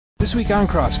This week on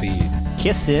CrossFeed.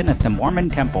 Kiss-In at the Mormon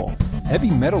Temple.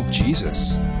 Heavy metal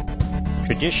Jesus.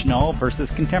 Traditional versus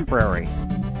contemporary.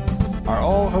 Are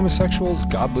all homosexuals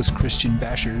godless Christian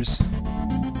bashers?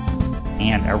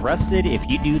 And arrested if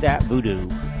you do that voodoo.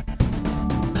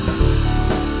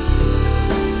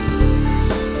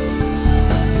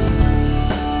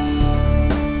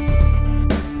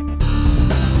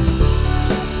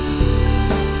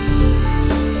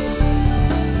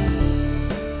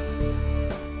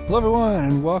 Hello everyone,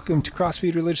 and welcome to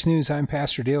CrossFeed Religious News. I'm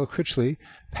Pastor Dale Critchley,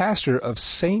 pastor of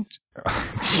Saint...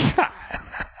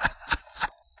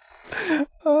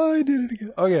 Oh, I did it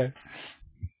again. Okay,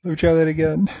 let me try that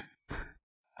again.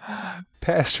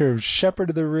 Pastor of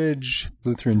Shepherd of the Ridge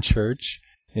Lutheran Church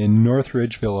in North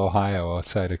Ridgeville, Ohio,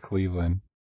 outside of Cleveland.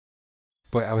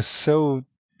 Boy, I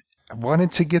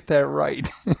wanted to get that right.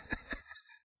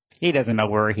 He doesn't know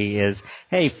where he is.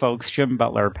 Hey, folks, Jim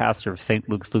Butler, pastor of St.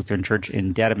 Luke's Lutheran Church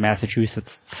in Dedham,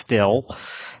 Massachusetts, still.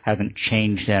 Hasn't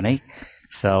changed any.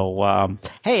 So,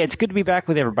 hey, it's good to be back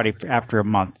with everybody after a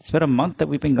month. It's been a month that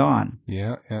we've been gone.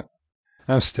 Yeah.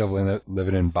 I'm still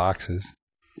living in boxes.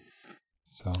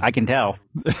 So I can tell.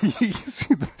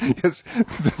 Because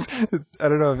I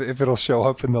don't know if it'll show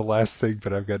up in the last thing,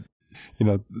 but I've got,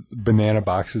 banana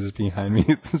boxes behind me.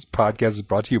 This podcast is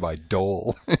brought to you by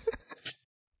Dole.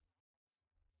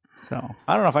 So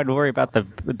I don't know if I'd worry about the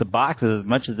boxes as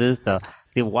much as it is the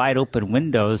wide open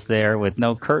windows there with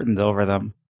no curtains over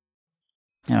them.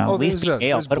 At least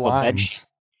there's blinds.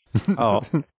 Oh,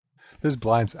 there's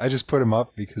blinds. I just put them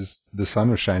up because the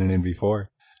sun was shining in before.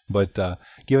 But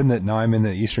given that now I'm in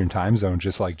the Eastern time zone,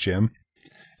 just like Jim,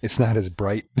 it's not as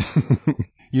bright.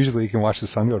 Usually you can watch the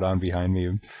sun go down behind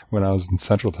me when I was in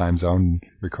Central time zone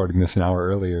recording this an hour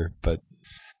earlier, but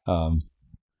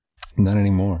not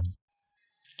anymore.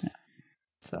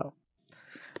 So,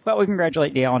 well, we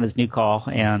congratulate Dale on his new call,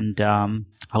 and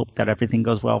hope that everything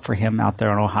goes well for him out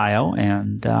there in Ohio.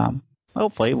 And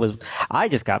hopefully, I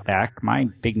just got back. My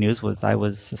big news was I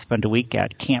spent a week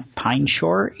at Camp Pine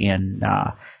Shore in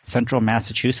central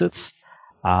Massachusetts,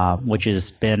 which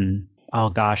has been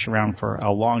around for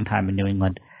a long time in New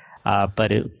England.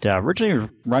 But it originally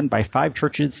run by 5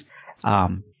 churches.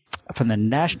 From the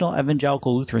National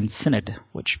Evangelical Lutheran Synod,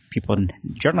 which people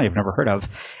generally have never heard of.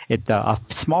 It's a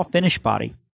small Finnish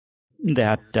body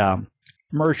that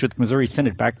merged with Missouri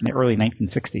Synod back in the early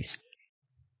 1960s.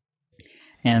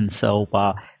 And so,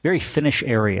 very Finnish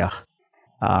area.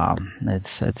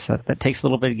 That takes a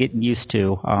little bit of getting used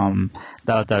to.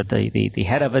 The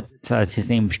head of it, his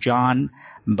name's John,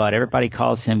 but everybody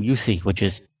calls him Jussi, which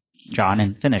is John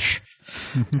in Finnish.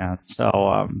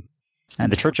 And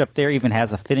the church up there even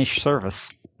has a Finnish service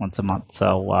once a month.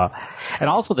 So, and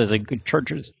also there's a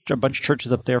bunch of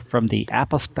churches up there from the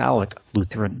Apostolic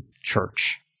Lutheran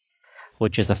Church,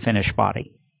 which is a Finnish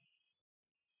body.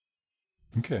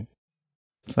 Okay.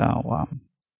 So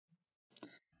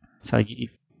you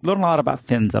learn a lot about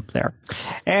Finns up there.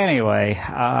 Anyway,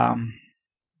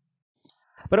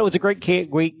 but it was a great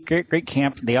camp.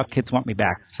 The kids want me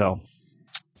back, so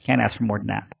can't ask for more than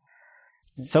that.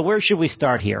 So where should we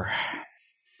start here?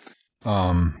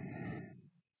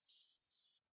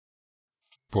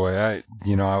 Boy, I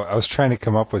was trying to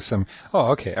come up with some.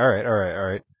 Oh, okay, all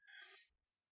right.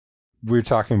 We're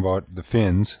talking about the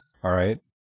Finns, all right.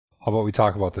 How about we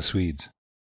talk about the Swedes?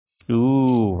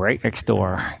 Ooh, right next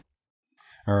door.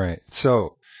 All right.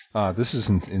 So this is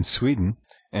in Sweden,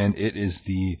 and it is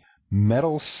the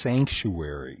Metal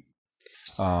Sanctuary.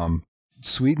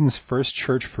 Sweden's first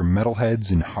church for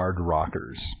metalheads and hard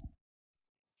rockers.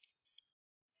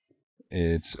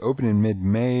 It's open in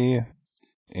mid-May,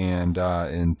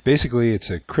 and basically it's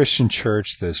a Christian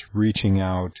church that's reaching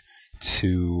out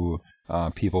to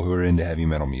people who are into heavy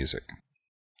metal music.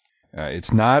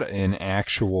 It's not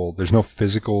there's no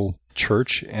physical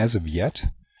church as of yet.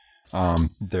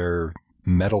 Their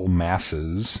metal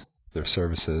masses, their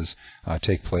services,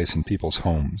 take place in people's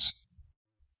homes.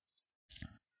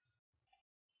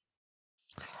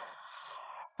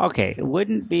 Okay, it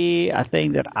wouldn't be a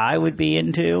thing that I would be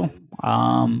into.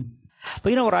 But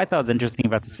you know what I thought was interesting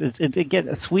about this is,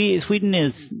 again, Sweden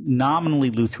is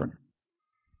nominally Lutheran.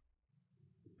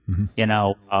 Mm-hmm.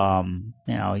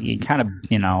 You kind of,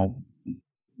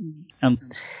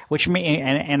 which means,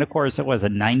 and of course it was a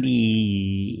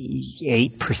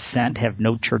 98% have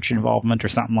no church involvement or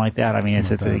something like that. I mean,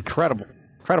 it's an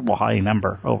incredible high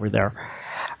number over there.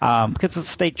 Because it's a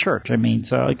state church. I mean,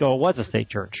 so it was a state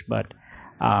church, but,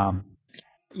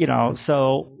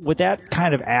 so with that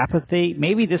kind of apathy,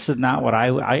 maybe this is not what I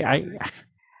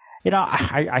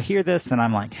hear this and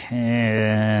I'm like,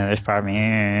 there's probably,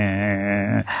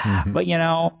 but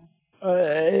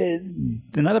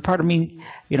another part of me,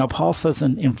 Paul says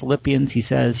in Philippians, he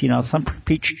says, some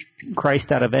preach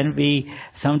Christ out of envy,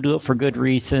 some do it for good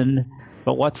reason,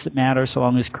 but what's it matter so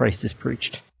long as Christ is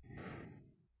preached?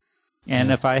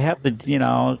 And if I have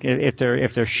if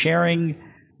they're sharing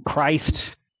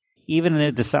Christ, even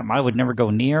if it's something I would never go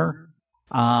near,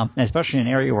 especially in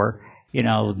an area where,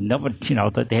 nobody,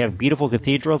 that they have beautiful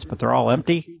cathedrals, but they're all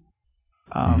empty,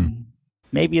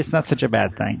 maybe it's not such a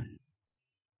bad thing.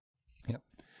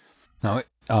 Now,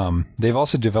 they've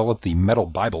also developed the Metal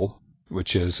Bible,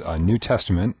 which is a New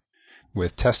Testament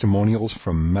with testimonials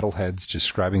from metalheads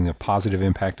describing the positive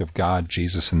impact of God,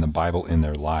 Jesus, and the Bible in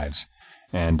their lives,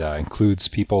 and includes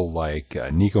people like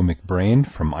Nico McBrain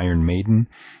from Iron Maiden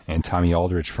and Tommy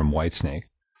Aldrich from Whitesnake.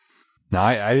 Now,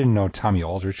 I didn't know Tommy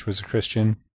Aldrich was a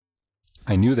Christian.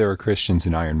 I knew there were Christians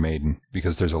in Iron Maiden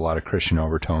because there's a lot of Christian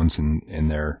overtones in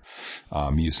their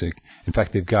music. In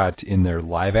fact, they've got in their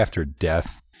Live After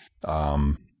Death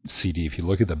CD, if you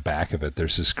look at the back of it,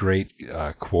 there's this great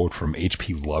quote from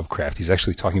H.P. Lovecraft. He's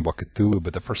actually talking about Cthulhu,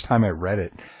 but the first time I read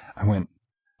it, I went,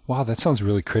 wow, that sounds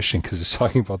really Christian because it's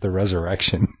talking about the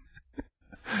resurrection.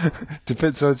 So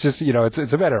it's just,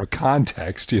 it's a matter of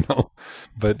context,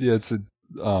 but it's,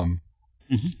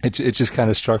 it just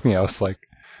kind of struck me. I was like,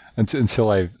 until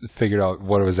I figured out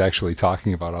what it was actually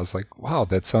talking about, I was like, wow,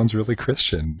 that sounds really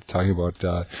Christian. Talking about,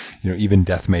 even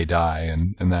death may die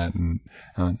and that. And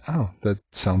I went, oh, that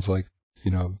sounds like,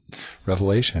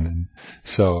 Revelation. And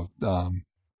so,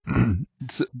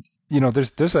 it's,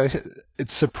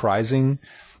 it's surprising,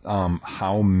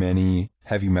 how many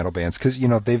heavy metal bands, because,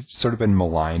 they've sort of been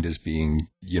maligned as being,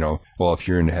 well, if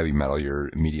you're into heavy metal, you're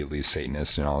immediately a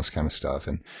Satanist and all this kind of stuff.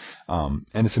 And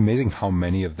it's amazing how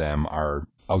many of them are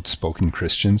outspoken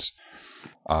Christians.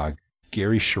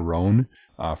 Gary Cherone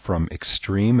from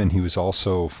Extreme, and he was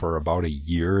also for about a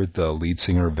year the lead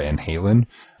singer of Van Halen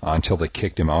until they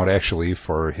kicked him out actually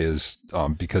for his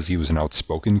because he was an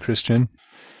outspoken Christian.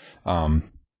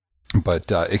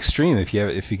 But Extreme, if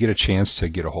you get a chance to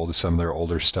get a hold of some of their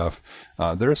older stuff,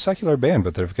 they're a secular band,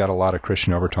 but they've got a lot of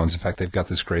Christian overtones. In fact, they've got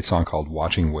this great song called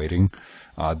 "Watching Waiting"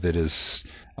 that is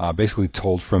basically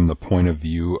told from the point of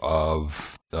view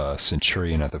of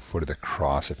centurion at the foot of the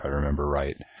cross, if I remember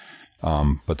right.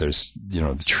 But there's,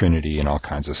 the Trinity and all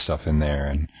kinds of stuff in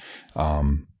there.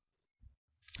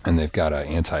 And they've got an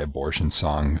anti-abortion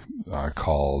song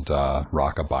called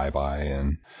Rock-a-Bye-Bye.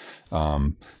 And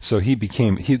so he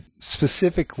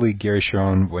specifically, Gary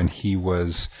Cherone, when he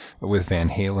was with Van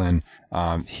Halen,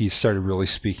 he started really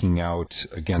speaking out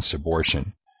against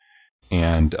abortion.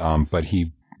 And but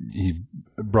he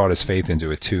brought his faith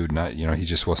into it too. Not,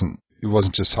 he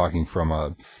wasn't just talking from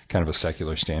a kind of a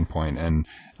secular standpoint. And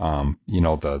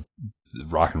the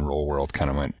rock and roll world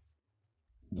kind of went,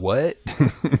 what?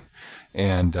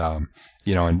 And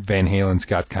and Van Halen's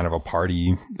got kind of a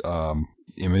party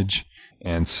image,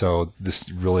 and so this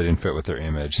really didn't fit with their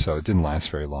image, so it didn't last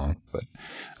very long. But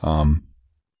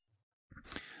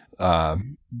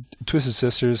Twisted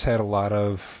Sisters had a lot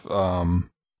of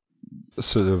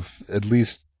sort of at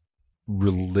least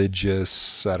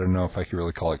religious, I don't know if I could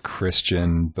really call it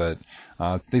Christian, but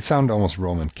they sound almost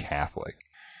Roman Catholic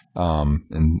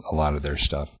in a lot of their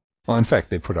stuff. Well, in fact,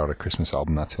 they put out a Christmas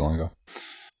album not too long ago.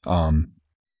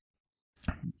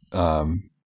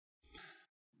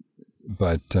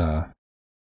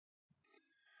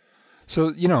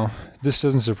 So, this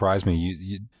doesn't surprise me.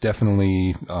 You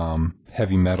definitely,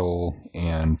 heavy metal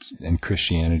and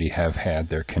Christianity have had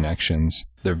their connections.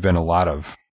 There have been a lot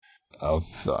of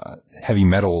heavy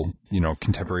metal,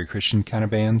 contemporary Christian kind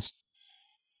of bands.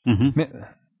 Mm-hmm.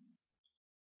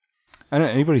 I don't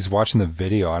know, anybody's watching the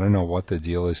video, I don't know what the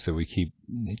deal is that we keep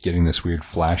getting this weird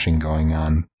flashing going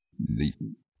on.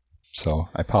 So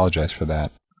I apologize for that.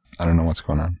 I don't know what's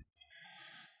going on.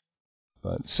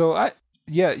 But so I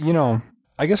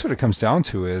guess what it comes down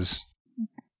to is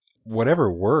whatever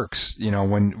works,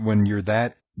 when you're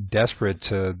that desperate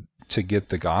to get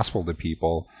the gospel to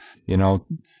people,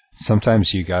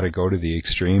 sometimes you got to go to the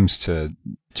extremes to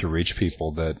reach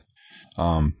people that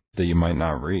you might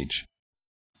not reach.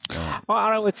 Well,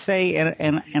 I would say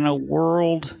in a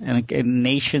world, in a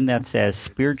nation that's as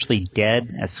spiritually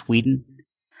dead as Sweden,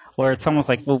 where it's almost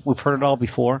like, well, we've heard it all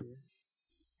before.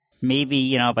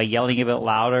 Maybe, by yelling a bit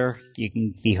louder, you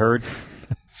can be heard.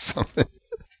 Something.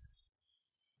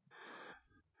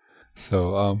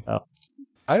 So,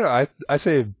 I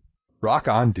say rock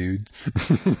on, dude.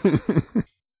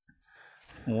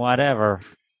 Whatever.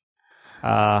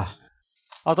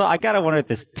 Although I gotta wonder if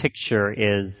this picture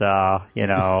is, Yeah.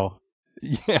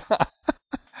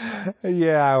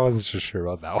 Yeah, I wasn't so sure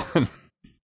about that one.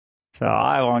 So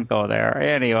I won't go there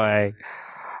anyway.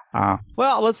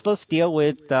 Well, let's deal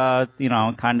with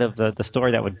kind of the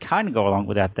story that would kind of go along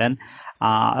with that then,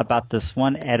 about this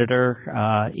one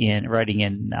editor in writing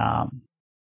in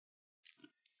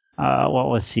what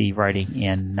was he writing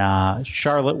in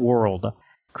Charlotte World,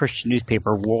 Christian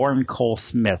newspaper, Warren Cole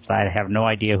Smith. I have no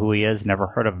idea who he is, never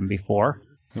heard of him before.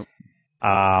 Nope.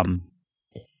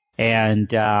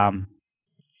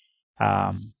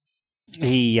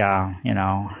 He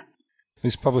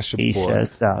He's published a book. He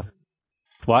says,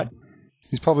 what?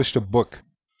 He's published a book.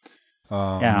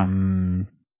 Yeah.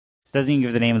 Doesn't even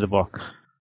give the name of the book.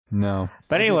 No.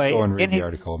 But anyway, go and read the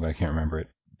article, but I can't remember it.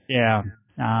 Yeah.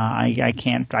 I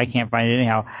can't find it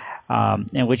anyhow.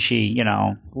 In which he,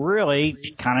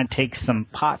 really kind of takes some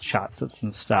pot shots at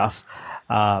some stuff.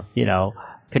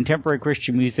 Contemporary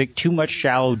Christian music, too much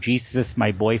shallow Jesus is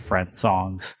my boyfriend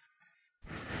songs.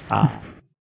 All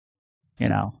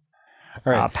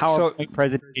right. PowerPoint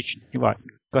presentation. What?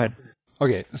 Go ahead.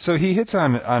 Okay, so he hits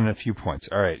on a few points.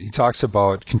 All right, he talks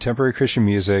about contemporary Christian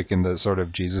music and the sort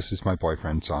of Jesus is my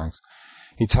boyfriend songs.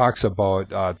 He talks about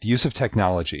the use of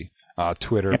technology,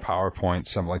 Twitter, PowerPoint,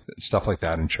 stuff like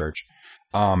that in church.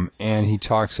 And he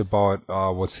talks about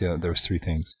there was three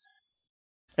things.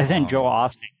 And then Joel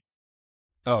Osteen.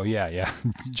 Oh yeah,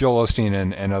 Joel Osteen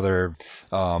and other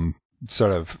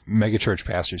sort of megachurch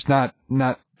pastors, not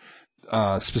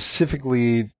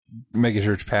specifically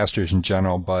megachurch pastors in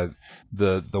general, but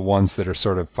the ones that are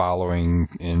sort of following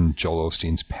in Joel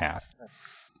Osteen's path.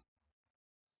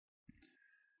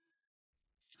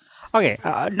 Okay,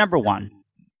 number one.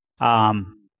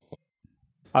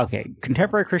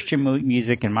 Contemporary Christian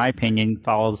music, in my opinion,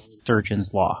 follows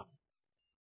Sturgeon's law.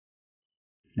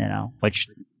 Which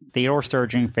Theodore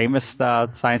Sturgeon, famous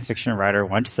science fiction writer,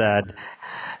 once said,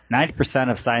 90%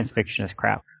 of science fiction is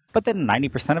crap, but then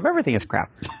 90% of everything is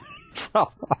crap.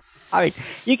 So, I mean,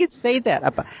 you could say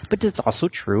that, but it's also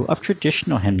true of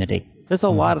traditional hymnody. There's a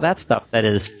lot of that stuff that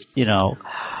is,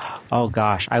 oh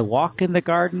gosh, I walk in the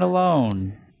garden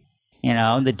alone.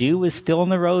 The dew is still in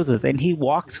the roses, and he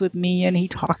walks with me, and he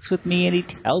talks with me, and he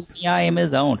tells me I am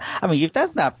his own. I mean, if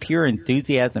that's not pure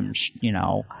enthusiasm,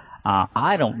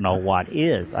 I don't know what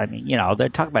is. I mean, they're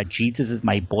talking about Jesus is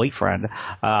my boyfriend.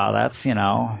 That's,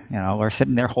 we're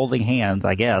sitting there holding hands,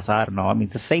 I guess. I don't know. I mean,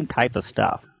 it's the same type of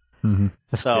stuff. Mm-hmm.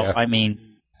 So, yeah. I mean,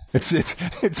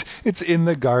 it's in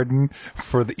the garden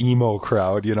for the emo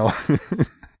crowd, One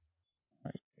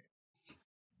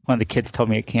of the kids told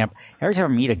me at camp, every time I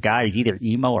meet a guy, he's either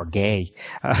emo or gay.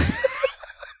 I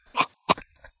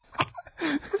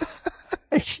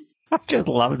just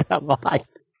love that line.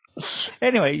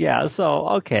 Anyway, yeah, so,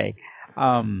 okay.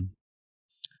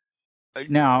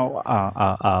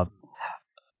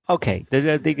 Okay,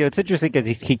 it's interesting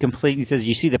because he completely says,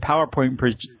 you see the PowerPoint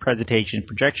presentation,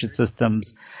 projection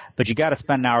systems, but you got to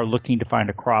spend an hour looking to find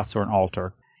a cross or an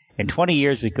altar. In 20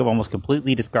 years, we've almost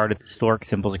completely discarded the historic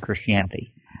symbols of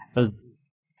Christianity.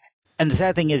 And the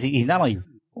sad thing is, he's not only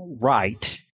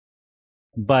right,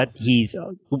 but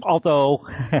although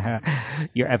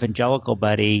you're evangelical,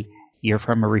 buddy, you're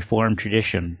from a Reformed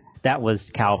tradition. That was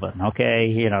Calvin,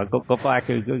 okay? Go back.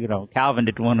 Calvin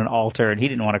didn't want an altar, and he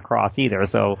didn't want a cross either.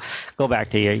 So go back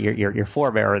to your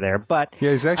forebearer there. But yeah,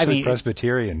 he's actually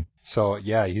Presbyterian. So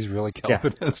yeah, he's really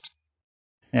Calvinist.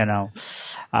 Yeah.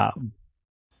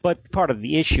 But part of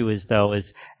the issue is that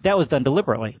was done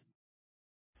deliberately.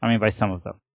 I mean, by some of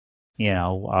them.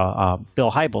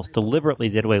 Bill Hybels deliberately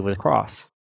did away with the cross.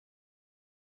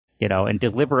 And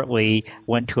deliberately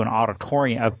went to an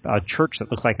auditorium, a church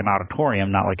that looks like an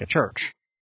auditorium, not like a church.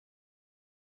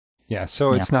 Yeah,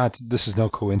 so it's not. This is no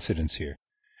coincidence here.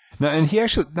 Now, and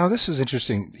this is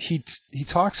interesting. He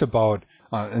talks about,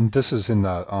 and this is in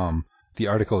the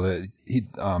article that he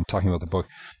talking about the book.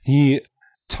 He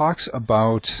talks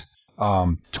about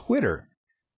Twitter.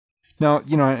 Now,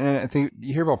 and I think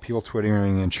you hear about people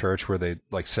twittering in church where they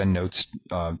send notes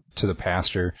to the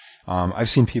pastor. I've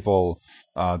seen people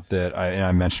that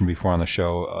I mentioned before on the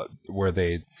show where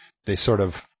they sort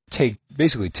of take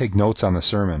notes on the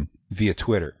sermon via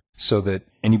Twitter so that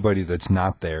anybody that's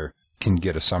not there can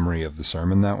get a summary of the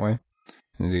sermon that way.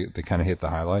 They kind of hit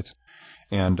the highlights,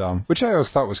 and which I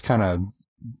always thought was kind of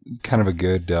a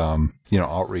good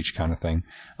outreach kind of thing.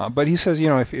 But he says,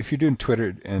 if you're doing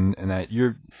Twitter and that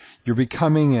you're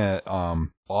becoming a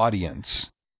audience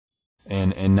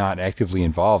and not actively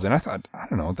involved. And I thought, I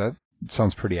don't know, that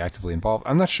sounds pretty actively involved.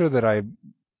 I'm not sure that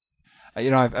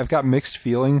I've got mixed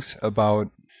feelings about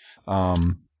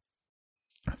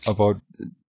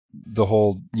the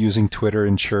whole using Twitter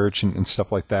in church and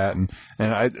stuff like that, and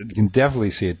I can definitely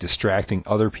see it distracting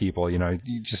other people. You know,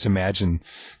 you just imagine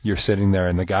you're sitting there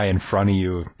and the guy in front of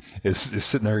you is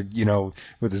sitting there, you know,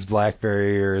 with his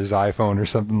BlackBerry or his iPhone or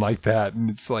something like that, and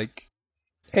it's like,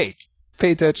 hey,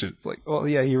 pay attention. It's like, well,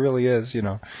 yeah, he really is, you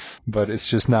know, but it's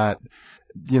just not,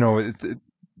 you know.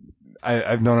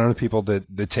 I've known other people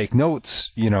that take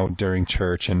notes, you know, during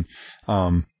church, and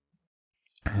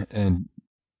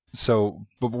so,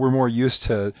 but we're more used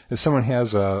to, if someone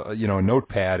has a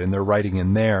notepad and they're writing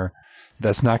in there,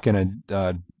 that's not going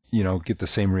to get the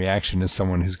same reaction as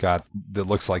someone that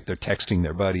looks like they're texting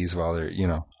their buddies while they're, you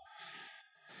know.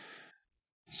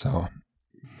 So.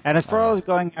 And as far as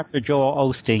going after Joel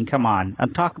Osteen, come on,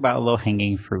 and talk about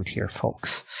low-hanging fruit here,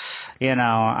 folks. You know,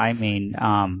 I mean,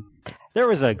 there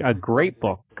was a great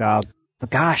book,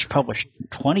 published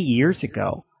 20 years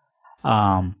ago,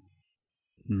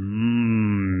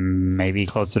 maybe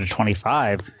closer to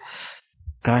 25.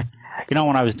 God, you know,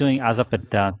 when I was up at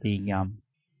the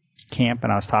camp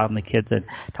and I was talking to the kids and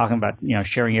talking about, you know,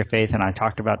 sharing your faith, and I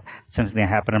talked about something that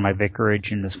happened in my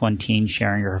vicarage and this one teen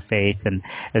sharing her faith, and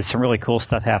there's some really cool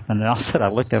stuff happened. And all of a sudden I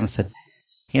looked at them and said,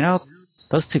 you know,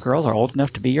 those two girls are old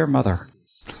enough to be your mother.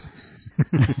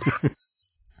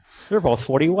 They're both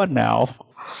 41 now.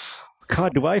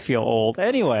 God, do I feel old.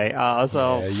 Anyway,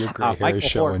 so... Yeah, your gray hair is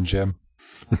showing, Jim.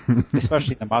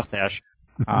 Especially the mustache.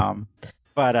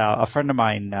 But a friend of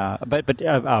mine,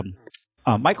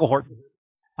 Michael Horton,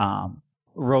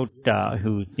 wrote,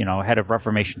 who, you know, head of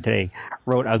Reformation Today,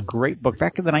 wrote a great book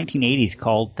back in the 1980s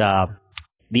called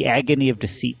The Agony of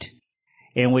Deceit,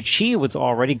 in which he was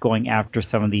already going after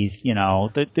some of these, you know,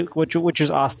 which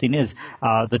is Austin is,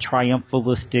 the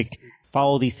triumphalistic,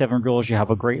 follow these 7 rules, you have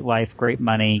a great life, great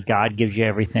money, God gives you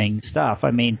everything stuff.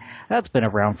 I mean, that's been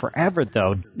around forever,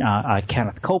 though.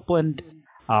 Kenneth Copeland,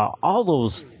 all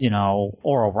those, you know,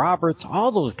 Oral Roberts,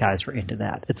 all those guys were into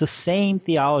that. It's the same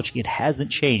theology. It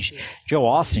hasn't changed.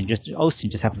 Osteen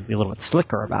just happens to be a little bit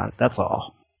slicker about it. That's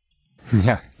all.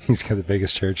 Yeah, he's got the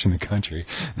biggest church in the country.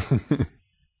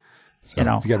 So you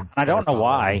know, I don't know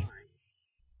why.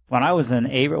 When I was in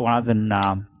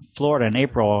Florida in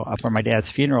April for my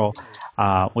dad's funeral,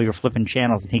 we were flipping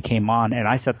channels and he came on, and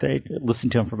I sat there and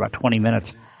listened to him for about 20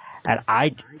 minutes, and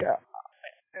I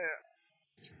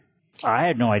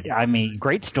had no idea. I mean,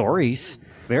 great stories,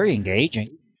 very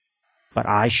engaging, but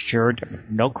I sure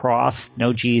no cross,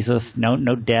 no Jesus, no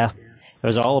death. It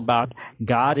was all about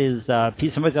God is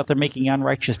somebody's out there making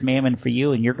unrighteous mammon for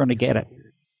you, and you're going to get it.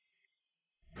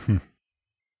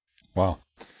 Wow.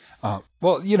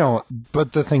 Well, you know,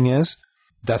 but the thing is,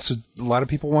 that's what a lot of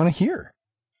people want to hear.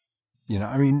 You know,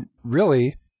 I mean,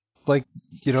 really, like,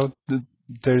 you know,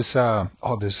 there's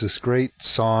this great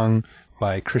song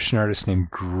by a Christian artist named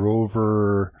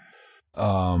Grover.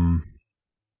 Why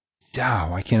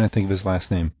can't I think of his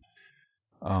last name?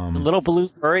 The little blue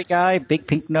furry guy, big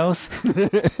pink nose.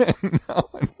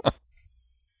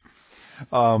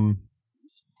 No.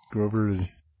 Grover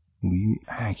Lee.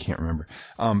 I can't remember.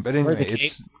 But anyway,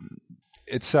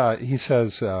 it's he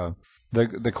says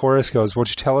the chorus goes, "Won't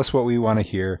you tell us what we want to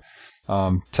hear?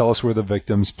 Tell us we're the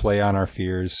victims. Play on our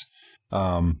fears.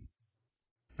 Tell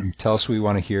us what we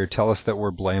want to hear. Tell us that we're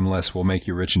blameless. We'll make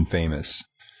you rich and famous."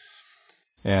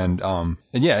 And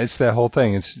yeah, it's that whole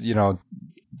thing. It's, you know,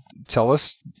 tell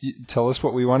us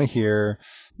what we want to hear.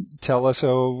 Tell us,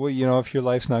 oh, well, you know, if your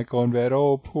life's not going bad,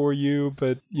 oh, poor you,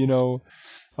 but, you know,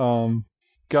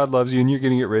 God loves you and you're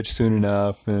going to get rich soon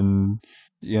enough. And,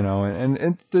 you know,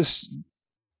 and this,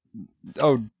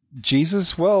 oh,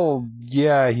 Jesus, well,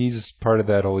 yeah, he's part of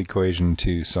that whole equation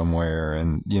too somewhere.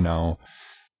 And, you know.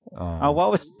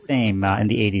 What was his name in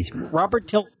the 80s? Robert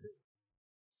Tilton.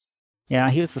 Yeah,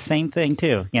 he was the same thing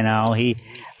too. You know, he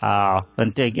right up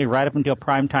until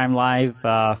Primetime Live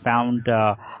found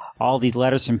all these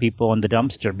letters from people in the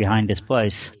dumpster behind his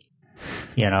place.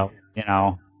 You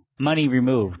know, money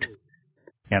removed.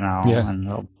 You know, yeah. And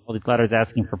all these letters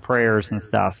asking for prayers and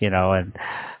stuff. You know, and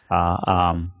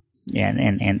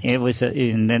it was,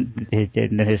 and then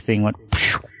his thing went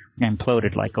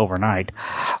imploded like overnight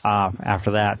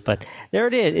after that. But there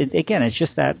it is. Again, it's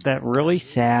just that really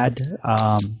sad.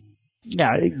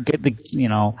 Yeah, you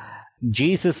know,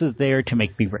 Jesus is there to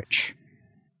make me rich.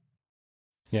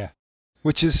 Yeah,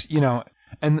 which is, you know,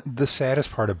 and the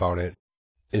saddest part about it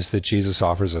is that Jesus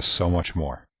offers us so much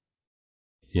more.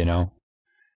 You know,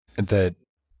 that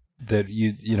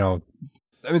you know,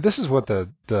 I mean, this is what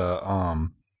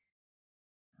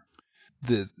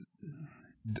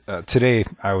today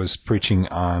I was preaching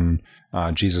on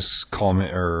Jesus calming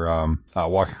or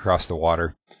walking across the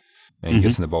water. And he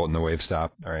gets in the boat and the waves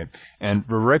stop. All right. And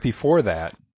right before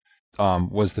that,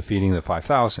 was the feeding of the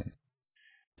 5,000.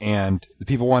 And the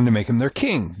people wanted to make him their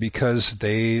king because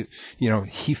he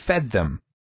fed them.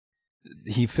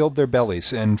 He filled their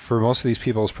bellies. And for most of these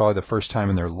people, it was probably the first time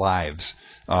in their lives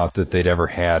that they'd ever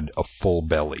had a full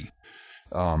belly.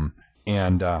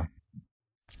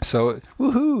 So,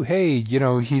 woohoo, hey,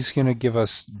 he's going to give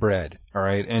us bread, all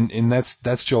right? And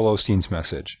that's Joel Osteen's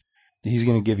message. He's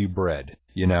going to give you bread,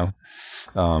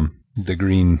 the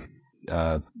green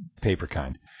paper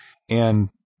kind. And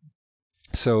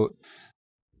so,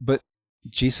 but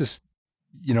Jesus,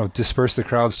 dispersed the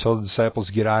crowds, told the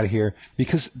disciples, get out of here,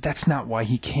 because that's not why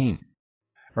he came,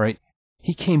 all right?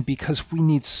 He came because we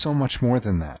need so much more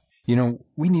than that.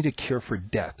 We need a cure for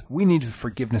death. We need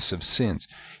forgiveness of sins.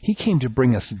 He came to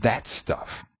bring us that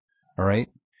stuff, all right?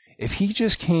 If he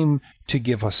just came to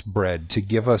give us bread, to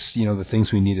give us, the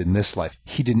things we needed in this life,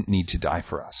 he didn't need to die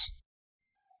for us,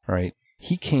 all right?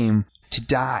 He came to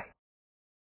die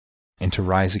and to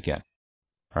rise again,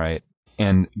 all right?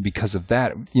 And because of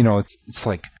that, it's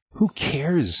like, who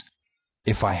cares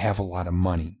if I have a lot of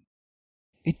money?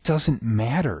 It doesn't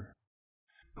matter.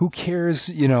 Who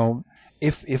cares,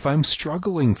 if I'm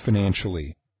struggling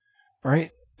financially, all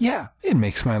right? Yeah, it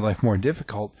makes my life more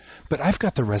difficult, but I've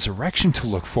got the resurrection to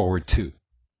look forward to.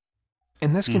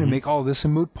 And that's going to make all this a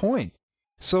moot point.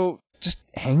 So just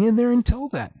hang in there until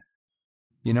then.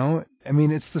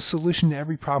 It's the solution to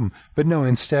every problem. But no,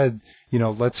 instead,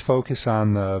 let's focus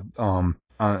on the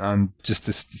on just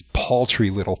this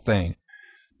paltry little thing.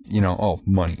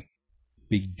 Money.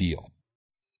 Big deal.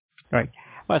 Right.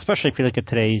 Well, especially if you look at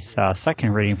today's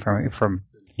second reading from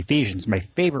Ephesians, my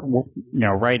favorite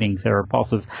writings there. Paul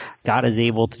says, God is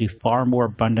able to do far more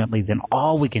abundantly than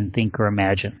all we can think or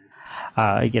imagine.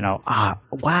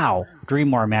 Wow,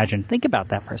 dream or imagine. Think about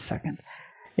that for a second.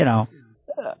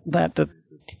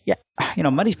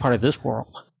 Money's part of this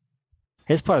world.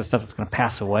 His part of stuff that's going to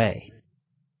pass away.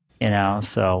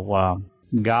 So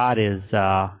God is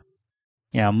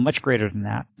much greater than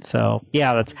that. So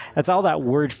yeah, that's all that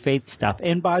word faith stuff.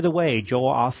 And by the way,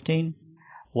 Joel Osteen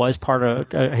was part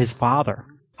of his father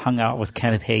hung out with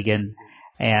Kenneth Hagin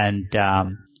and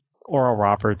Oral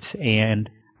Roberts and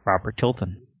Robert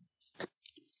Tilton.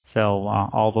 So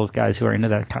all those guys who are into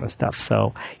that kind of stuff.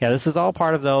 So yeah, this is all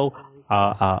part of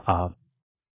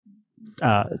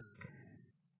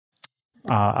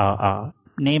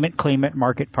name it, claim it,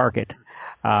 mark it, park it,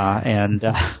 but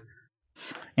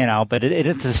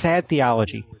it's a sad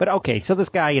theology. But okay, so this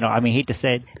guy, hate to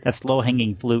say it, that's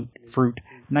low-hanging fruit.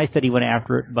 Nice that he went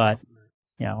after it, but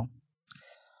I'm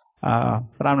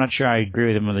not sure I agree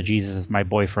with him on the Jesus is my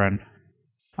boyfriend.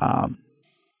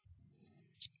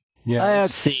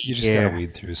 Let's see. You just gotta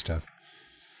weed through stuff.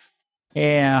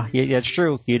 Yeah, that's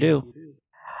true. You do.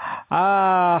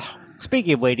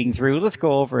 Speaking of wading through, let's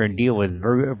go over and deal with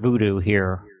voodoo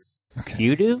here. Okay.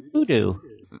 You do? Voodoo.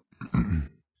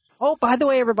 Oh, by the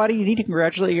way, everybody, you need to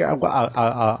congratulate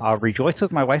rejoice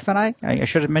with my wife and I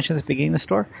should have mentioned this at the beginning of the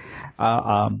store.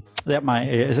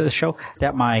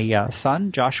 That my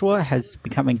son Joshua has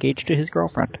become engaged to his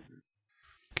girlfriend.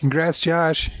 Congrats,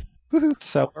 Josh! Woo-hoo.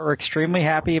 So we're extremely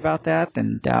happy about that,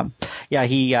 and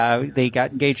they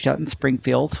got engaged out in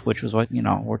Springfield, which was what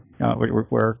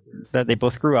where they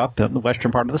both grew up in the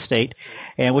western part of the state,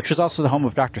 and which was also the home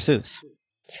of Dr. Seuss.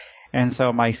 And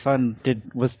so my son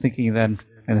was thinking then.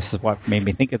 And this is what made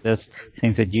me think of this,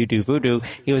 saying that you do voodoo.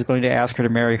 He was going to ask her to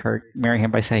marry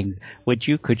him by saying,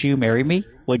 could you marry me?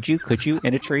 Could you,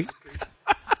 in a treat?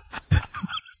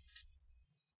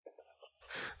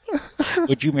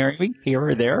 Would you marry me here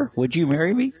or there? Would you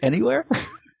marry me anywhere?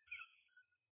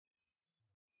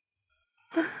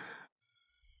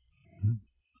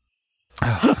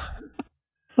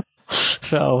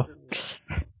 So...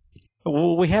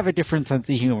 Well, we have a different sense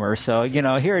of humor, so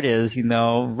here it is.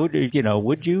 Voodoo.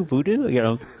 Would you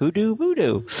voodoo?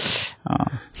 Voodoo.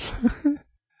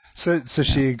 So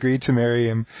she agreed to marry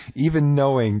him, even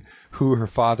knowing who her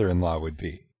father-in-law would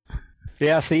be.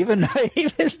 Yes, even.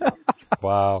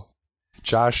 Wow,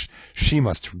 Josh, she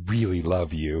must really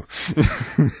love you.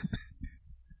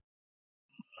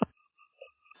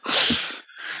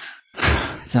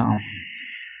 So.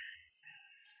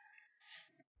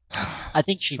 I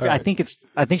think she's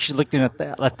looking at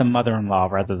the mother-in-law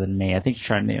rather than me. I think she's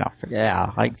trying to,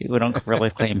 we don't really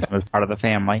claim him as part of the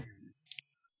family.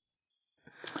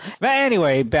 But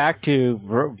anyway, back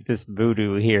to this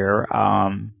voodoo here.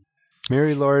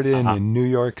 Mary Lorden in New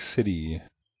York City.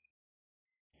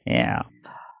 Yeah.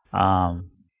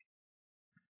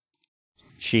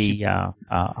 She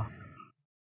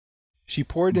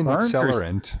poured an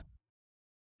accelerant.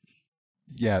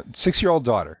 Yeah, 6-year-old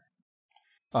daughter.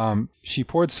 She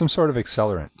poured some sort of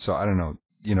accelerant, so I don't know,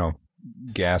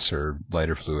 gas or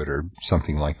lighter fluid or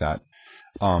something like that,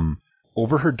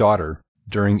 over her daughter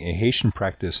during a Haitian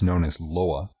practice known as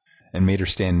Loa, and made her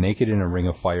stand naked in a ring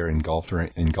of fire,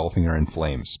 engulfing her in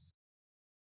flames.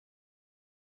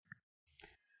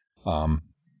 So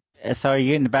are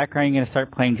you in the background? You going to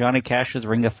start playing Johnny Cash's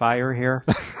Ring of Fire here?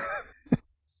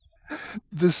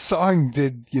 The song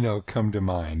did, come to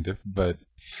mind, but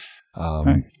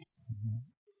Right.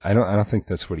 I don't think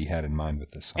that's what he had in mind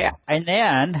with this song. Yeah, and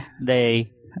then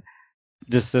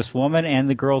this woman and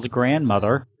the girl's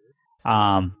grandmother,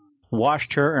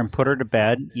 washed her and put her to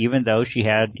bed, even though she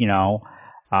had,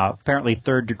 apparently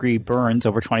third-degree burns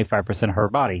over 25% of her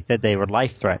body, that they were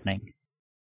life-threatening.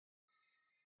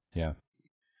 Yeah.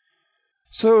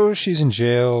 So she's in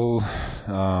jail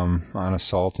on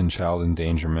assault and child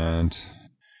endangerment,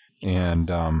 and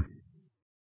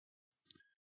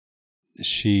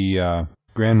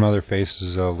grandmother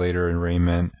faces a later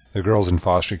arraignment. The girl's in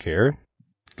foster care.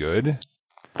 Good.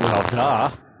 Well,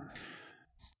 duh.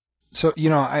 So,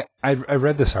 I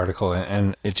read this article,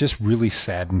 and it just really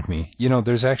saddened me.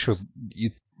 There's actual...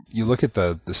 You look at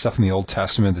the stuff in the Old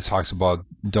Testament that talks about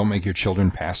don't make your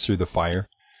children pass through the fire,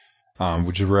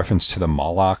 which is a reference to the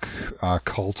Moloch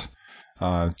cult.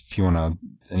 If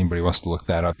anybody wants to look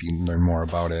that up, you can learn more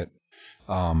about it.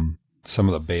 Some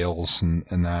of the Baals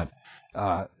and that.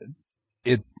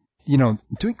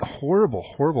 Doing horrible,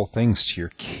 horrible things to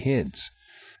your kids.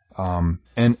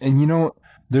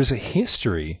 There's a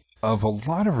history of a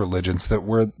lot of religions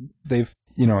where they've,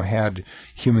 had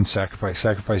human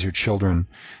sacrifice your children,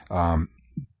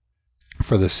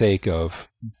 for the sake of,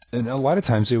 and a lot of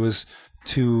times it was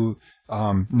to,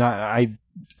 I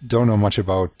don't know much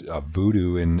about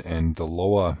voodoo and the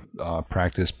Loa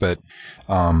practice, but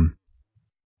I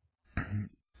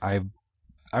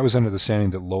was under the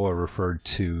understanding that Loa referred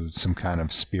to some kind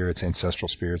of spirits, ancestral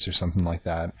spirits or something like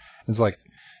that. It's like,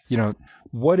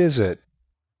 what is it?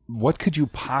 What could you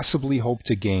possibly hope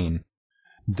to gain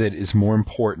that is more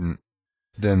important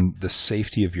than the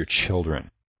safety of your children?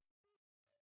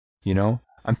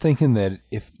 I'm thinking that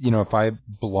if I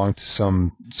belonged to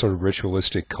some sort of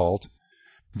ritualistic cult,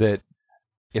 that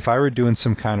if I were doing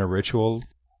some kind of ritual,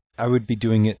 I would be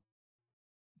doing it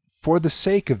for the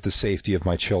sake of the safety of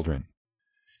my children,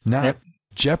 not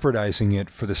jeopardizing it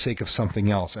for the sake of something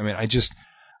else. I mean,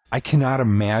 I cannot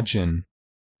imagine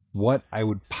what I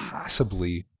would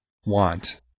possibly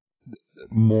want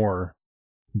more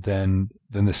than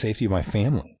the safety of my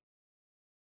family.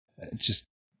 It just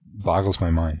boggles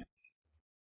my mind.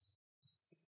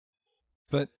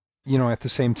 But, at the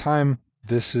same time,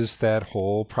 this is that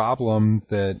whole problem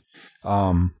that,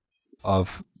 all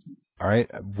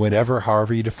right,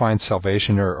 however you define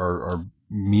salvation or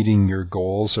meeting your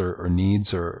goals or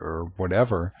needs or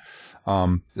whatever,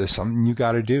 there's something you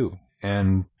got to do.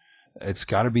 And it's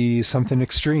got to be something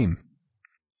extreme.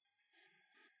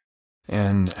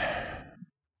 And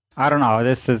I don't know.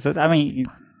 This is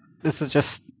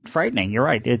just frightening. You're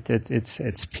right.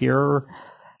 It's pure,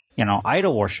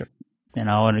 idol worship,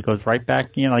 and it goes right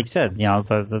back, like you said, I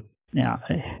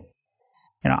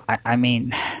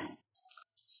mean,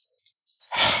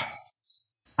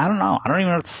 I don't know. I don't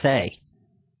even know what to say.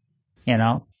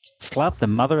 Slap the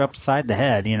mother upside the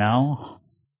head, I'm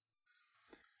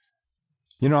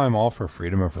all for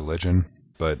freedom of religion,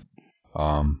 but,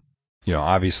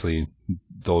 obviously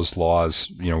those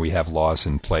laws, we have laws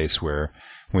in place where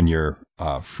when your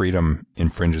freedom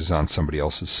infringes on somebody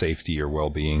else's safety or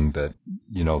well-being, that,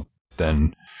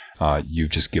 then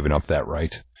you've just given up that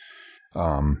right.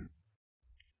 And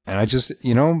I just,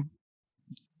 you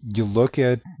look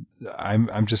at, I'm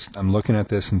looking at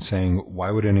this and saying, why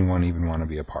would anyone even want to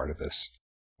be a part of this?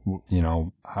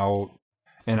 How,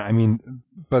 and I mean,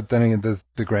 but then again,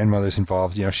 the grandmother's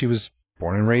involved, she was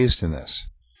born and raised in this.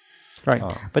 Right.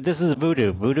 But this is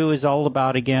voodoo. Voodoo is all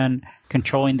about, again,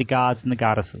 controlling the gods and the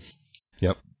goddesses.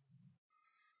 Yep.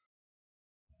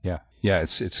 Yeah,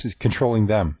 it's controlling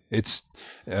them. It's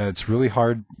really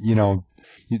hard,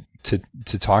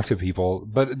 to talk to people.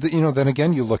 But then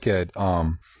again, you look at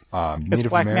Native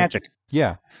black magic.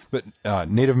 Yeah, but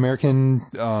Native American,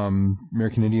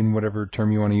 American Indian, whatever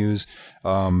term you want to use,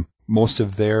 most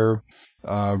of their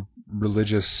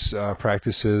religious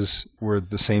practices were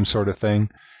the same sort of thing.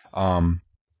 A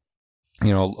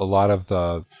lot of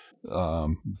the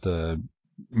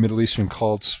Middle Eastern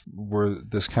cults were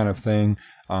this kind of thing.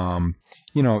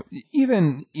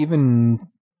 Even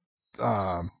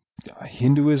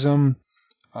Hinduism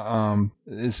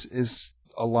is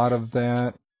a lot of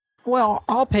that. Well,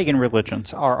 all pagan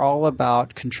religions are all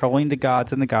about controlling the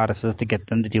gods and the goddesses to get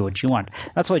them to do what you want.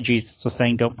 That's why Jesus was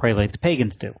saying, don't pray like the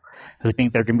pagans do, who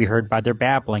think they're going to be heard by their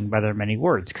babbling, by their many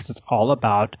words, because it's all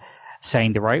about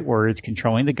saying the right words,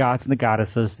 controlling the gods and the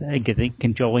goddesses, and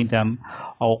controlling them,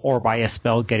 or by a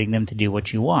spell getting them to do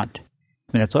what you want.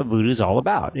 I mean, that's what voodoo is all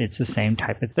about. It's the same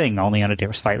type of thing, only on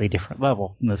a slightly different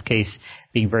level. In this case,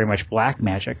 being very much black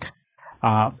magic.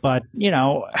 But,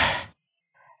 now,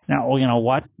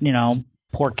 what,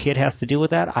 poor kid has to do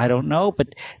with that? I don't know. But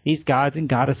these gods and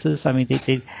goddesses, I mean,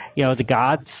 the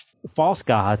gods, false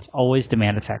gods always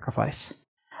demand a sacrifice.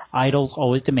 Idols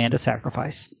always demand a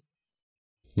sacrifice.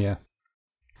 Yeah.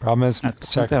 Problem is,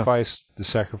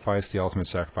 the ultimate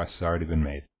sacrifice has already been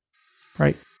made.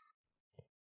 Right.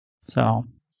 So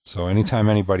anytime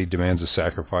anybody demands a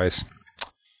sacrifice,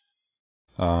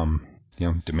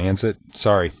 demands it,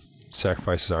 sorry,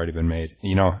 sacrifice has already been made.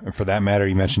 And for that matter,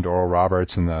 you mentioned Oral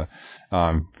Roberts and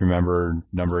remember a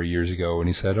number of years ago when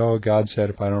he said, "Oh, God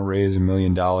said if I don't raise $1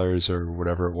 million or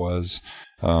whatever it was,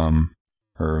 I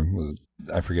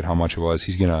forget how much it was,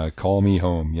 he's gonna call me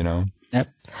home." Yep.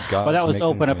 Well, that was to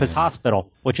open up his hospital,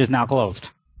 which is now closed.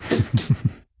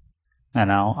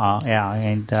 Yeah,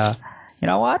 and you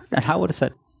know what? And I would have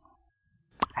said,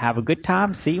 "Have a good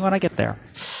time. See you when I get there."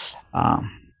 So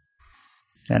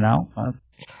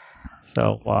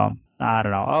I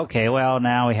don't know. Okay, well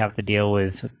now we have to deal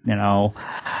with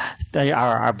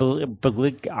our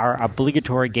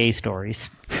obligatory gay stories.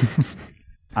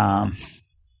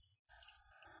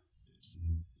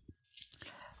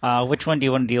 Which one do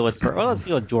you want to deal with first? Well, let's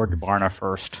deal with George Barna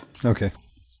first. Okay.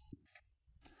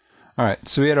 All right.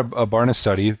 So we had a Barna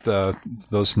study.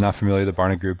 Those not familiar, the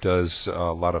Barna Group does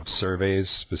a lot of surveys,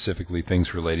 specifically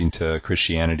things relating to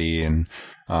Christianity and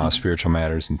spiritual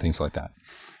matters and things like that.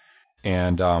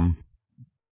 And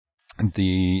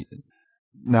the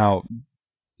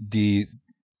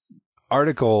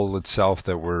article itself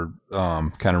that we're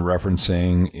kind of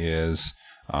referencing is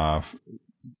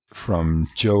from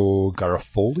Joe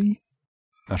Garofoli,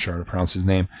 not sure how to pronounce his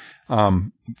name,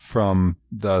 from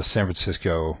the San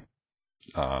Francisco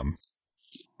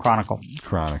Chronicle.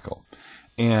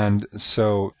 And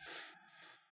so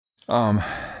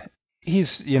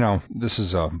he's, this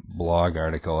is a blog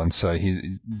article, and so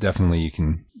he definitely, you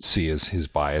can see his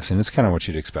bias, and it's kind of what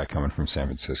you'd expect coming from San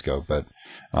Francisco, but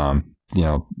if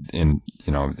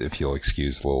you'll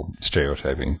excuse a little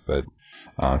stereotyping, but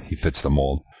he fits the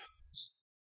mold.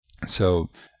 So,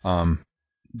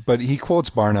 but he quotes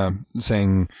Barna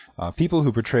saying, people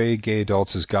who portray gay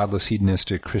adults as godless,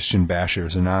 hedonistic Christian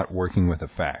bashers are not working with the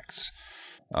facts.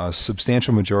 A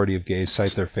substantial majority of gays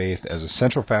cite their faith as a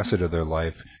central facet of their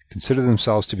life, consider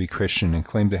themselves to be Christian, and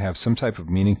claim to have some type of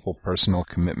meaningful personal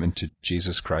commitment to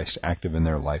Jesus Christ active in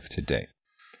their life today.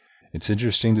 It's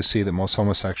interesting to see that most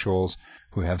homosexuals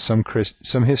who have some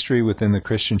history within the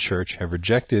Christian church have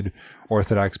rejected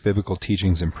Orthodox biblical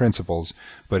teachings and principles,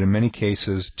 but in many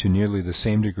cases to nearly the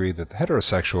same degree that the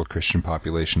heterosexual Christian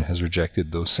population has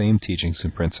rejected those same teachings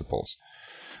and principles.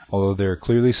 Although there are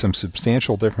clearly some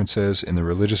substantial differences in the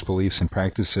religious beliefs and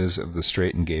practices of the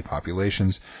straight and gay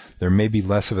populations, there may be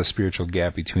less of a spiritual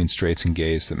gap between straights and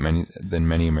gays than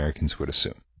many Americans would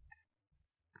assume.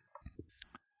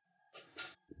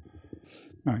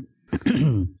 All right.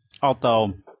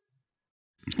 Although,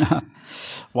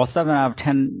 while 7 out of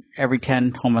every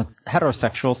 10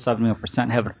 heterosexuals, 71%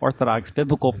 have an orthodox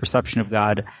biblical perception of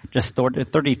God, just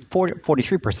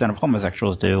 43% of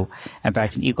homosexuals do. In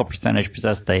fact, an equal percentage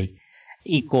possess a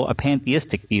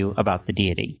pantheistic view about the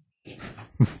deity.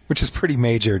 Which is pretty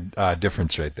major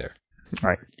difference right there.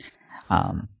 Right.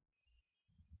 I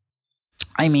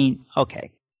mean, okay.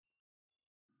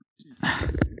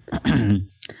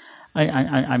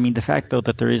 I mean, the fact, though,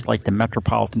 that there is like the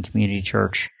Metropolitan Community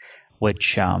Church,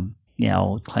 which,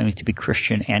 claims to be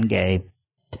Christian and gay,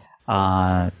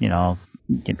 the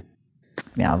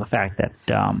fact that,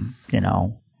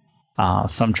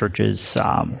 some churches,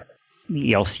 the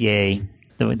LCA,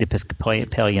 the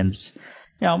Episcopalians,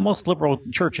 most liberal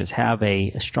churches have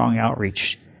a strong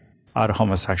outreach to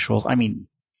homosexuals. I mean,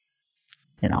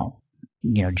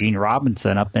 Gene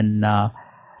Robinson up in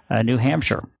New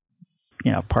Hampshire,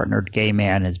 partnered gay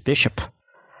man as bishop.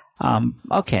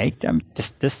 Okay,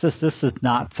 this does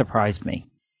not surprise me.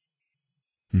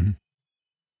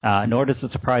 Mm-hmm. Nor does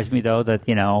it surprise me though that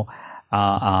there's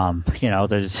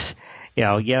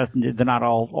they're not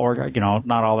all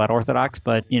not all that orthodox,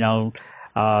 but kind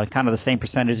of the same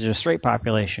percentage as the straight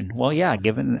population. Well, yeah,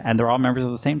 and they're all members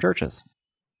of the same churches.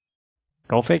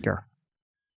 Go figure.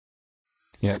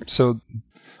 Yeah. So,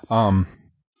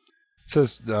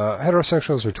 says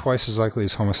heterosexuals are twice as likely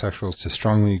as homosexuals to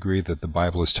strongly agree that the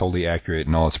Bible is totally accurate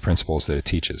in all its principles that it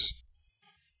teaches.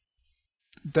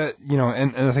 That,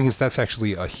 and the thing is, that's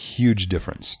actually a huge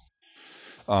difference.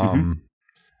 And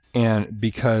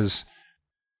because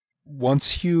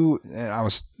once and I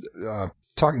was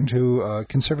talking to a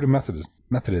conservative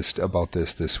Methodist about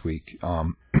this week,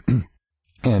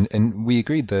 and we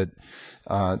agreed that,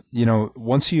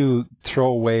 once you throw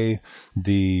away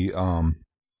the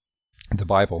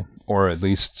Bible, or at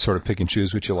least sort of pick and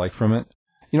choose what you like from it,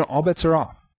 all bets are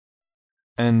off.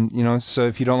 And, so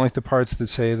if you don't like the parts that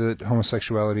say that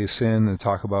homosexuality is sin, and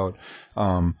talk about,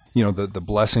 the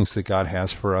blessings that God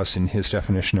has for us in His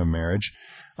definition of marriage,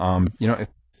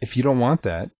 if you don't want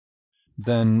that,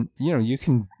 then, you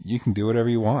can do whatever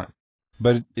you want.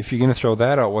 But if you're going to throw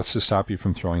that out, what's to stop you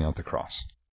from throwing out the cross?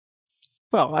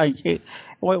 Well,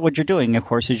 what you're doing, of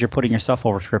course, is you're putting yourself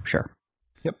over Scripture.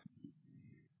 Yep.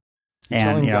 And,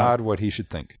 telling God what He should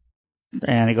think.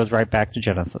 And it goes right back to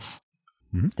Genesis.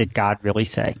 Mm-hmm. Did God really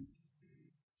say?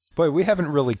 Boy, we haven't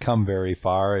really come very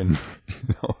far in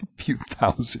a few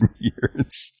thousand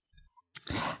years.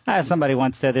 Somebody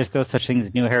once said there's no such thing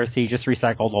as new heresy, just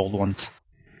recycled old ones.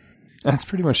 That's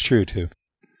pretty much true, too.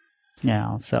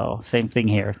 Yeah, so same thing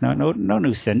here. No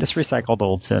new sin, just recycled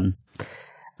old sin.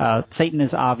 Satan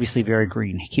is obviously very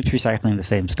green. He keeps recycling the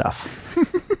same stuff.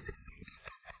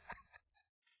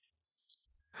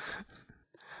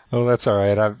 Well, that's all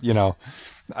right.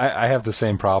 I have the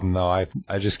same problem, though. I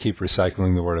just keep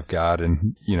recycling the Word of God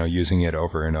and, using it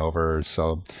over and over.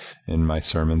 So in my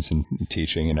sermons and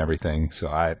teaching and everything. So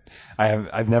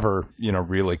I've never,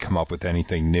 really come up with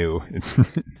anything new. It's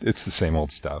the same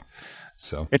old stuff.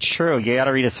 So it's true. You got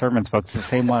to read his sermons, folks. It's the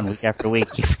same one week after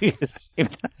week. You read it at the same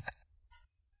time.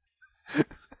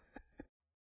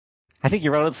 I think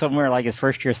you wrote it somewhere like his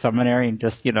first year seminary and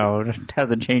just,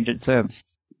 hasn't changed it since.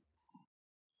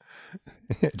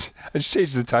 I just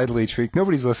changed the title each week.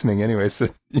 Nobody's listening anyway, so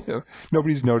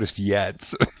nobody's noticed yet.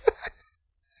 So.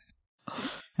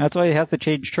 That's why you have to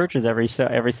change churches every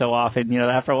so often.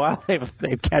 After a while they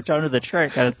catch on to the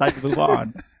trick and it's time to move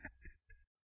on.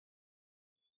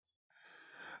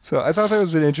 So I thought that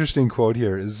was an interesting quote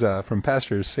here. Is from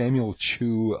Pastor Samuel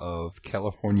Chu of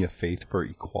California Faith for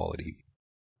Equality.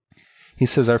 He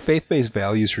says, our faith-based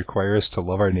values require us to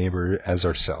love our neighbor as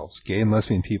ourselves. Gay and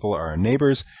lesbian people are our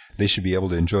neighbors. They should be able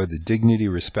to enjoy the dignity,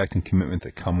 respect, and commitment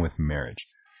that come with marriage.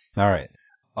 All right.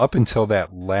 Up until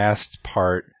that last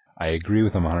part, I agree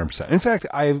with him 100%. In fact,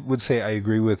 I would say I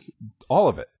agree with all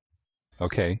of it.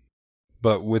 Okay?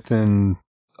 But within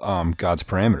God's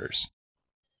parameters.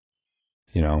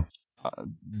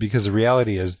 Because the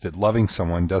reality is that loving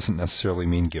someone doesn't necessarily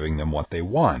mean giving them what they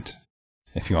want.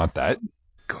 If you want that,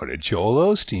 go to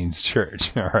Joel Osteen's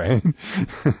church, all right?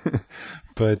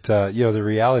 But, the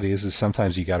reality is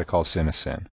sometimes you got to call sin a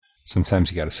sin. Sometimes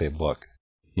you got to say, look,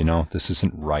 this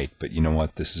isn't right, but you know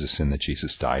what? This is a sin that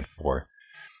Jesus died for.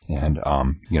 And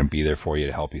I'm going to be there for you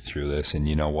to help you through this. And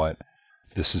you know what?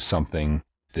 This is something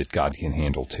that God can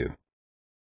handle too.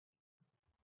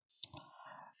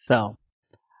 So,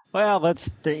 well, let's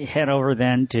head over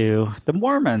then to the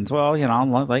Mormons. Well, they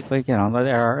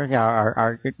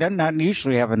not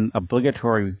usually have an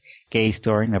obligatory gay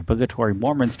story, an obligatory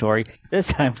Mormon story. This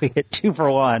time we get 2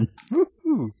 for 1.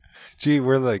 Woo-hoo. Gee,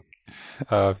 we're like,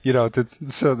 so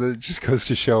that just goes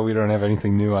to show we don't have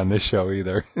anything new on this show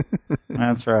either.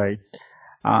 That's right.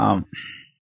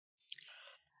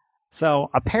 So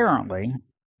apparently,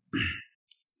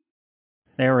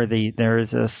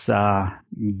 there's this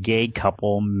gay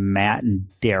couple, Matt and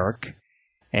Derek,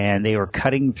 and they were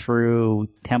cutting through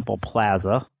Temple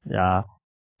Plaza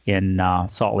in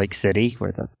Salt Lake City,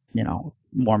 where the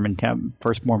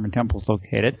first Mormon temple is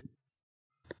located.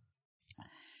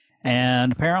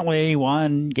 And apparently,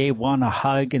 one gave one a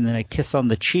hug and then a kiss on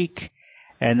the cheek,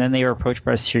 and then they were approached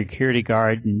by a security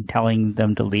guard and telling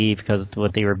them to leave because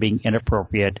they were being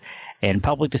inappropriate, and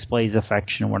public displays of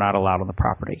affection were not allowed on the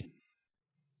property.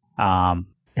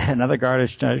 Another guard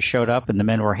showed up, and the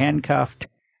men were handcuffed.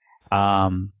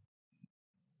 They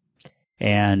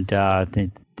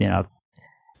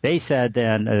said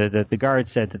then the guard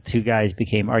said that the 2 guys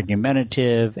became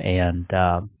argumentative and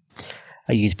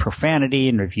used profanity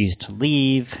and refused to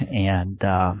leave, and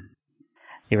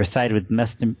they were cited with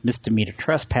misdemeanor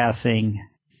trespassing.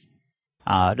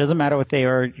 It doesn't matter what they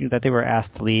were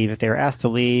asked to leave. If they were asked to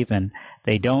leave and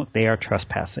they don't, they are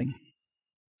trespassing.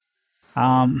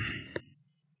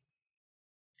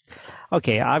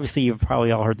 Okay, obviously you've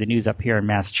probably all heard the news up here in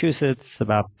Massachusetts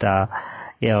about the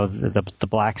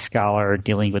black scholar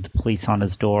dealing with the police on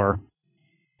his door,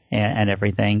 and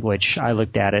everything, which I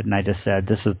looked at it and I just said,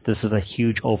 this is a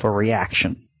huge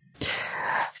overreaction.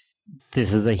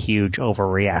 This is a huge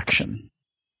overreaction.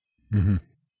 Mm-hmm.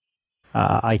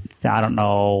 I don't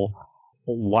know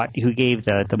who gave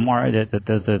the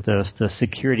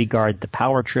security guard the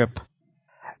power trip,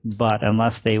 but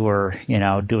unless they were,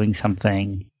 doing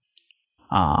something,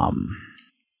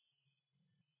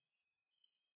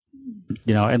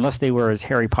 unless they were, as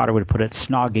Harry Potter would put it,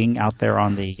 snogging out there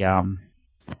on the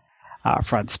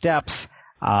front steps,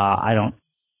 I don't,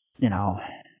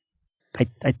 I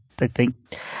think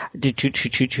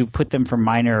to put them for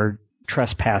minor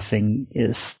trespassing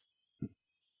is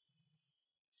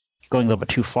going a little bit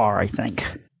too far, I think.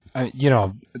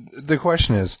 The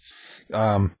question is,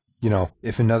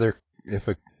 if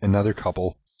another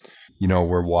couple,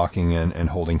 were walking in and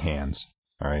holding hands,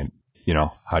 all right,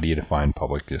 how do you define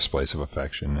public displays of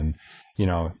affection? And,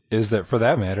 is that, for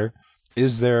that matter,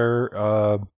 is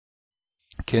there,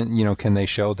 can they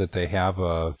show that they have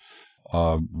a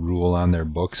rule on their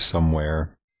books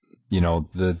somewhere,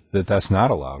 that's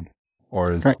not allowed?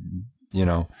 Or is, right.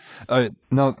 No,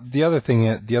 the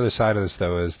other side of this,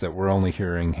 though, is that we're only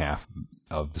hearing half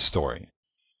of the story.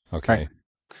 Okay. Right.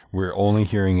 We're only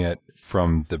hearing it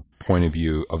from the point of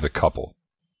view of the couple.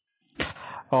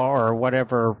 Or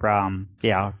whatever,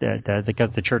 because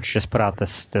the church just put out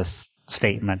this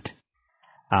statement.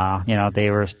 They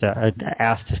were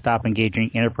asked to stop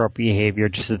engaging in inappropriate behavior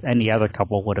just as any other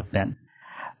couple would have been.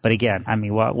 But again, I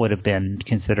mean, what would have been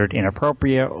considered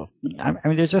inappropriate? I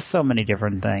mean, there's just so many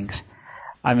different things.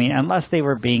 I mean, unless they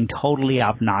were being totally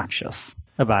obnoxious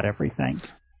about everything.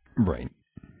 Right.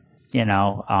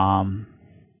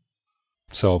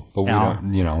 So, but we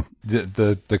don't,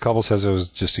 the couple says it was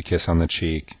just a kiss on the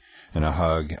cheek and a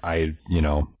hug. We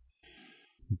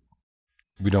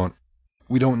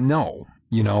don't know,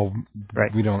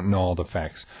 right. We don't know all the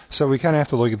facts. So we kind of have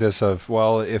to look at this of,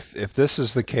 well, if this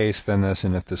is the case, then this,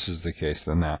 and if this is the case,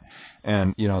 then that.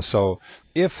 And, so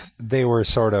if they were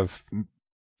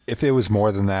if it was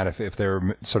more than that, if they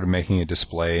were sort of making a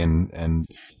display and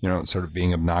sort of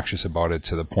being obnoxious about it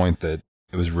to the point that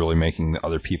it was really making the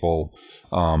other people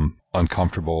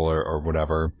uncomfortable or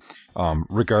whatever,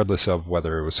 regardless of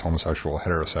whether it was homosexual or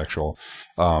heterosexual,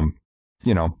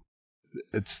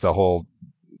 it's the whole,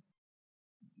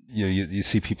 you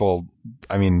see people,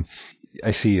 I mean,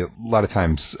 I see a lot of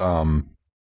times,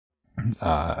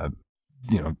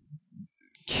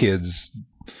 kids,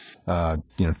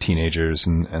 teenagers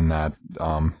and that,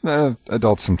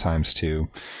 adults sometimes too,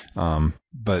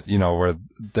 but where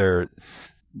they're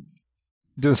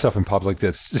doing stuff in public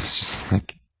that's just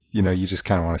like, you just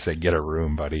kind of want to say, get a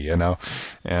room, buddy, and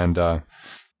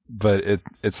but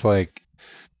it's like,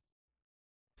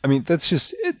 I mean, that's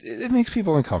just, it makes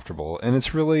people uncomfortable, and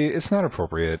it's not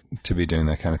appropriate to be doing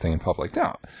that kind of thing in public.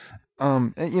 Now,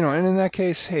 and in that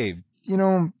case, hey,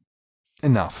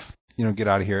 enough, get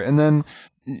out of here. And then,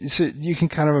 so you can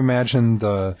kind of imagine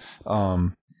the,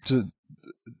 oh,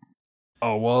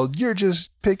 well, you're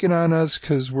just picking on us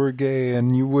because we're gay,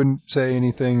 and you wouldn't say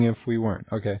anything if we weren't.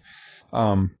 Okay.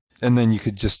 And then you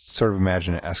could just sort of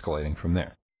imagine it escalating from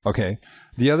there. Okay.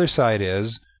 The other side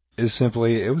is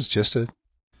simply, it was just a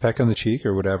peck on the cheek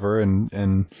or whatever,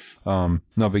 and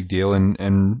no big deal,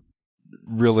 and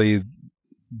really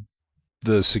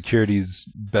the security's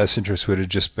best interest would have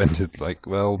just been to, like,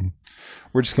 well,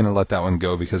 we're just going to let that one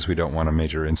go because we don't want a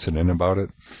major incident about it.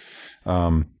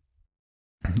 And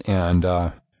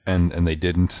they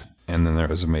didn't, and then there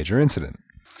was a major incident,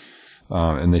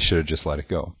 and they should have just let it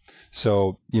go.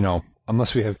 So,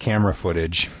 unless we have camera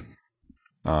footage,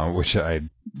 which I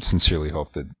sincerely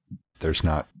hope that there's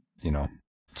not,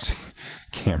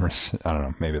 cameras. I don't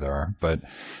know, maybe there are, but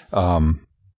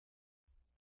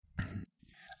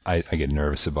I get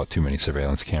nervous about too many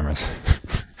surveillance cameras.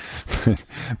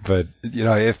 but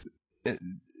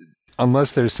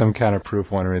unless there's some kind of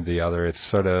proof one way or the other, it's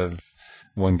sort of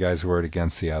one guy's word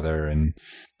against the other, and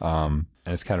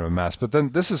it's kind of a mess. But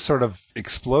then this is sort of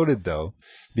exploded, though,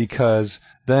 because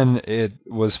then it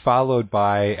was followed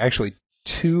by actually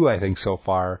two, I think so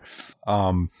far,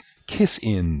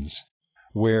 kiss-ins,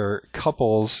 where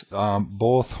couples,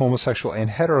 both homosexual and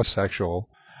heterosexual,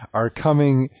 are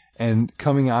coming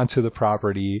onto the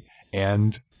property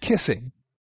and kissing.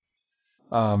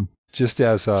 Just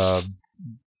as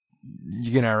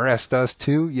you gonna arrest us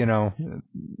too,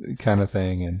 kind of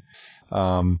thing.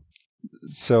 And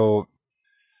so,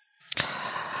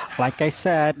 like I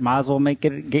said, might as well make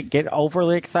it get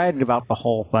overly excited about the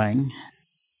whole thing.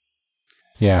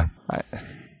 Yeah.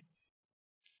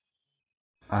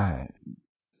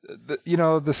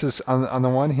 This is on the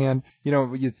one hand,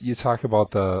 you talk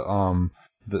about the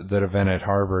that event at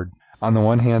Harvard. On the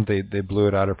one hand, they blew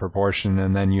it out of proportion,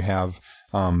 and then you have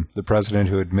the president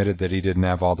who admitted that he didn't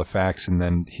have all the facts, and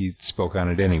then he spoke on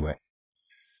it anyway,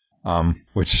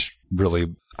 which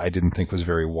really I didn't think was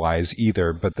very wise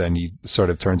either. But then he sort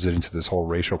of turns it into this whole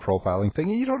racial profiling thing,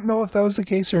 and you don't know if that was the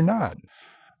case or not.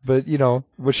 But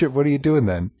what are you doing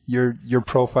then? You're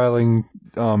profiling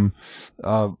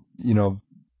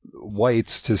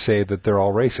whites to say that they're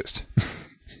all racist.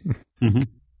 Mm-hmm.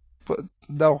 But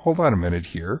now hold on a minute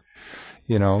here.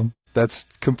 That's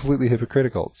completely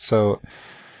hypocritical. So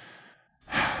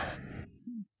I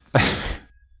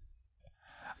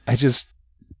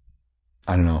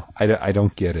don't know. I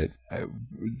don't get it.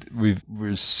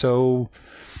 We're so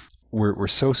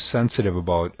sensitive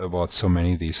about so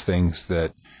many of these things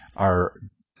that are,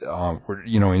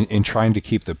 in trying to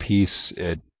keep the peace,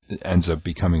 it ends up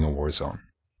becoming a war zone.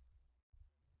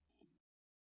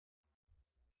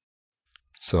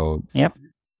 So, yep.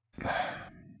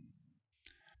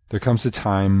 There comes a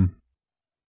time,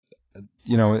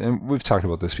 and we've talked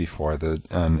about this before,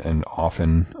 and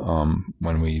often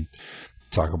when we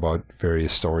talk about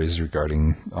various stories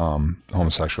regarding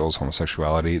homosexuals,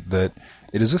 homosexuality, that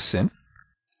it is a sin.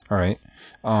 All right,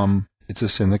 it's a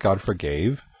sin that God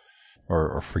forgave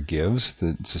or forgives.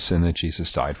 That it's a sin that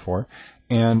Jesus died for,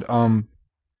 and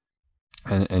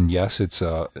yes, it's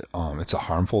a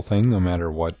harmful thing, no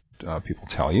matter what people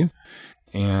tell you,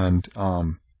 and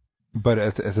but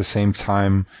at the same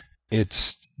time,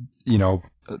 it's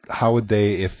how would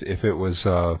they if it was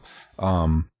a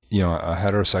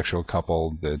heterosexual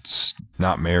couple that's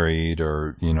not married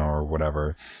or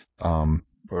whatever,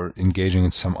 or engaging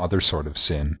in some other sort of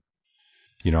sin,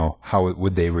 how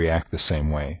would they react the same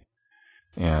way?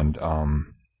 And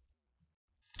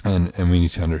we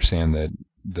need to understand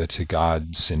that to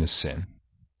God, sin is sin,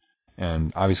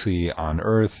 and obviously on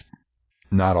earth,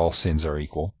 not all sins are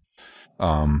equal.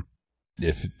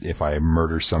 If I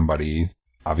murder somebody,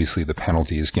 obviously the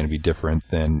penalty is going to be different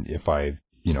than if I,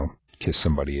 kiss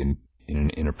somebody in an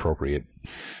inappropriate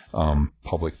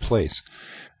public place.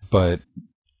 But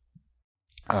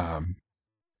I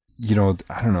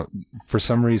don't know. For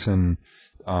some reason,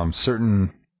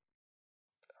 certain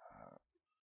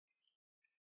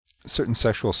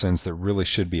sexual sins that really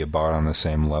should be about on the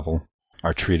same level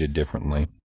are treated differently.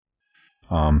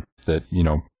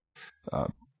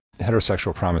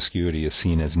 Heterosexual promiscuity is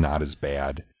seen as not as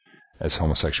bad as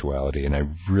homosexuality, and I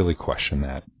really question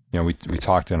that. We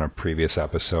talked in a previous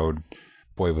episode,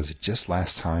 boy, was it just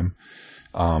last time,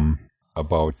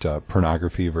 about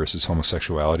pornography versus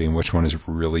homosexuality and which one is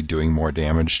really doing more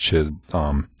damage to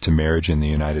marriage in the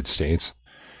United States.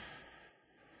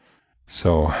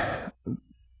 So,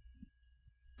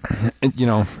 I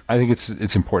think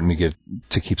it's important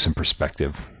to keep some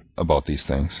perspective about these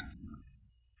things.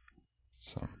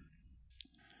 So,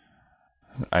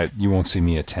 you won't see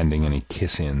me attending any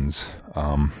kiss-ins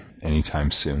anytime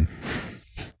soon.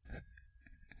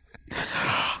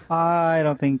 I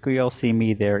don't think you'll see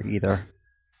me there either.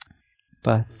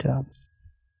 But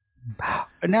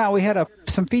now we had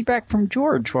some feedback from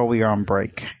George while we were on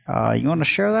break. You want to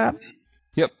share that?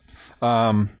 Yep.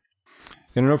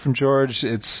 In a note from George,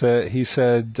 he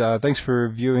said, thanks for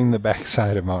viewing the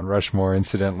backside of Mount Rushmore.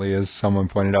 Incidentally, as someone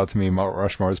pointed out to me, Mount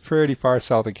Rushmore is pretty far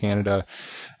south of Canada.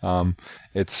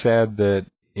 It's sad that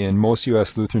in most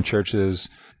U.S. Lutheran churches,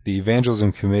 the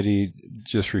evangelism committee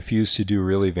just refused to do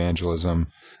real evangelism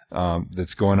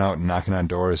that's going out and knocking on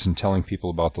doors and telling people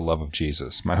about the love of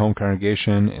Jesus. My home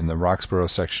congregation in the Roxborough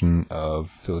section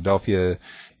of Philadelphia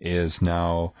is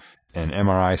now an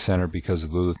MRI center because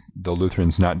of the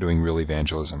Lutherans not doing real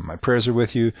evangelism. My prayers are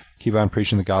with you. Keep on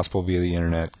preaching the gospel via the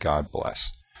internet. God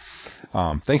bless.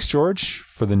 Thanks, George,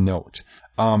 for the note.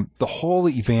 The whole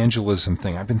evangelism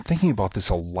thing, I've been thinking about this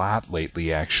a lot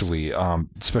lately, actually,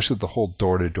 especially the whole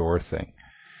door-to-door thing.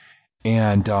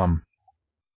 And, I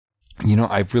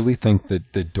really think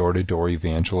that the door-to-door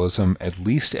evangelism, at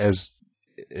least as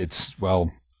it's,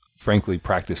 frankly,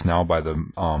 practiced now by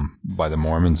the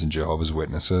Mormons and Jehovah's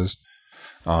Witnesses,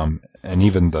 and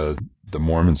even the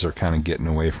Mormons are kind of getting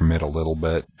away from it a little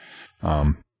bit.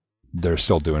 They're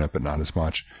still doing it, but not as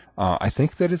much. I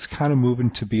think that it's kind of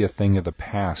moving to be a thing of the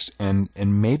past, and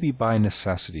maybe by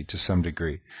necessity to some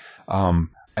degree.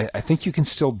 I think you can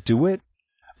still do it.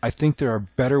 I think there are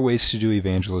better ways to do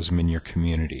evangelism in your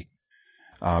community,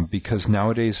 because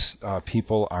nowadays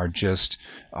people are just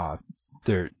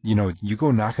you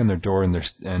go knock on their door and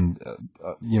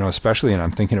especially, and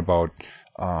I'm thinking about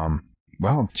come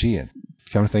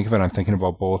to think of it, I'm thinking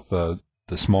about both the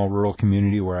the small rural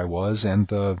community where I was and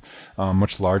the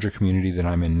much larger community that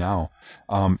I'm in now.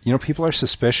 People are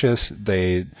suspicious.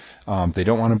 They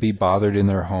don't want to be bothered in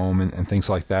their home and things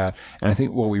like that. And I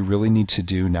think what we really need to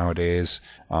do nowadays,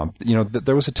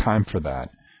 there was a time for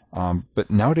that.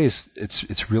 But nowadays,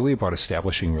 it's really about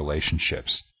establishing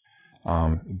relationships,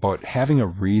 about having a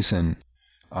reason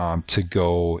to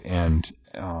go and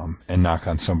knock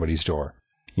on somebody's door,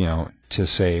 to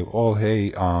say, oh,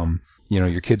 hey,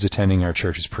 your kid's attending our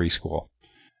church's preschool,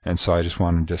 and so I just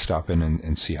wanted to stop in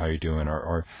and see how you're doing,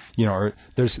 or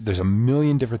there's a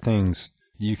million different things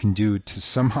you can do to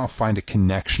somehow find a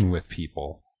connection with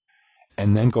people,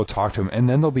 and then go talk to them, and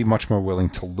then they'll be much more willing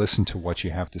to listen to what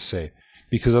you have to say,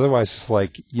 because otherwise it's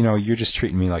like, you're just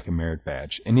treating me like a merit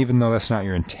badge, and even though that's not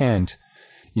your intent,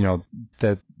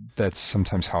 that's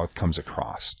sometimes how it comes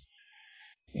across.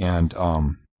 And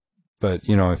but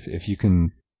if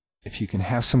you can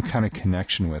have some kind of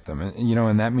connection with them,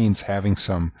 and that means having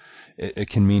it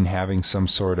can mean having some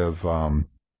sort of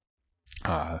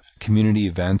community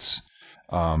events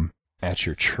at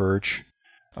your church,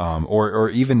 or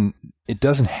even, it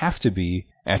doesn't have to be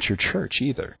at your church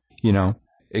either.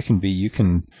 It can be, you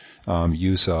can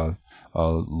use a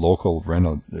local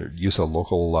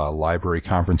library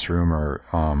conference room,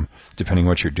 or depending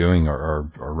what you're doing,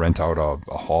 or rent out a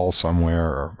hall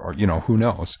somewhere, or who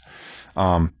knows.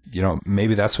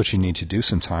 Maybe that's what you need to do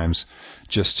sometimes,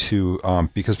 just to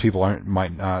because people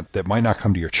might not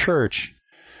come to your church,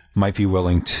 might be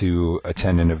willing to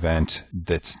attend an event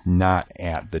that's not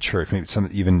at the church, maybe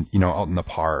even out in the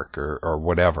park or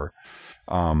whatever.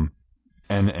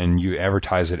 And you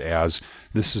advertise it as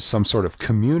this is some sort of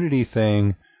community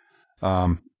thing,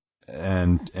 and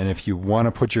if you want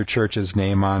to put your church's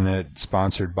name on it,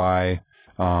 sponsored by,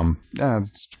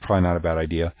 it's probably not a bad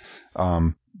idea.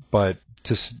 But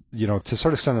to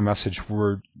sort of send the message,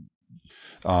 we're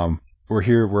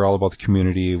here, we're all about the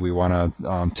community, we want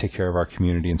to take care of our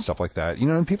community and stuff like that.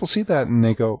 And people see that and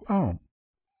they go, oh,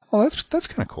 that's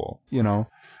kind of cool,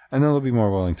 and then they'll be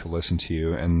more willing to listen to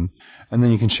you, and then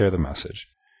you can share the message.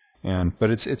 But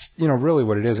it's really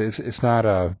what it is. It's not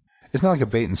like a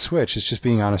bait and switch. It's just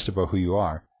being honest about who you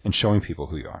are and showing people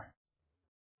who you are.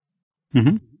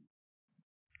 Mm-hmm.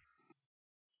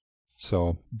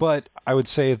 So, but I would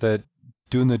say that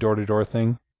doing the door-to-door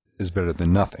thing is better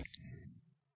than nothing.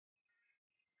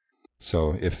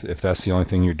 So if that's the only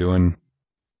thing you're doing,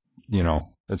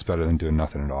 it's better than doing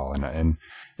nothing at all. And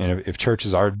if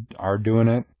churches are doing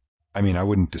it, I mean, I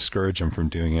wouldn't discourage them from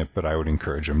doing it, but I would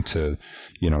encourage them to,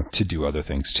 to do other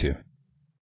things too.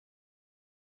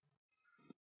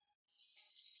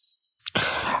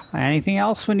 Anything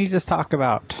else we need to talk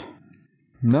about?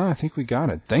 No, I think we got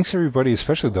it. Thanks, everybody,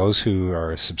 especially those who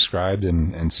are subscribed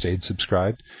and stayed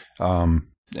subscribed. And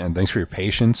thanks for your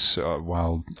patience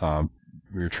while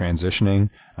we were transitioning.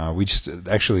 We just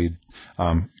actually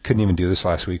couldn't even do this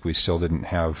last week. We still didn't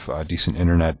have decent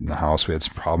internet in the house. We had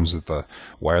some problems with the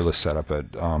wireless setup, but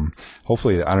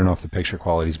hopefully, I don't know if the picture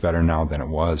quality is better now than it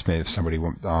was. Maybe if somebody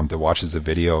that watches the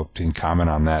video can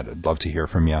comment on that, I'd love to hear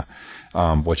from you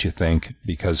what you think,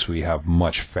 because we have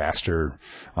much faster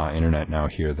internet now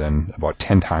here, than about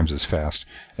 10 times as fast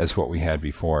as what we had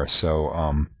before.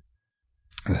 So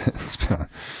it's been a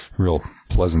real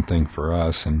pleasant thing for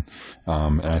us, and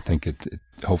I think it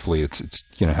hopefully it's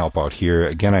going to help out here.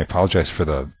 Again, I apologize for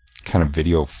the kind of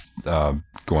video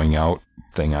going out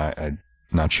thing. I'm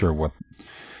not sure what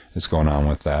is going on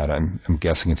with that. I'm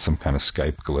guessing it's some kind of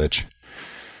Skype glitch.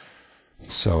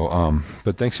 So,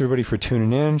 but thanks everybody for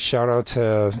tuning in. Shout out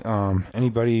to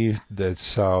anybody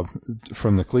that's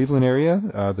from the Cleveland area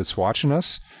that's watching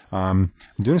us. I'm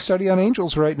doing a study on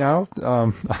angels right now.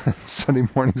 Sunday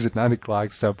mornings at 9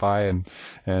 o'clock. Stop by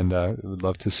and would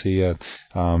love to see you.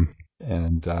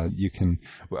 And you can.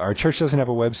 Our church doesn't have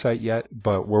a website yet,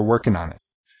 but we're working on it.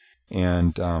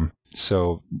 And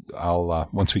so I'll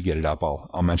once we get it up,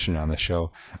 I'll mention it on the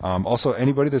show. Also,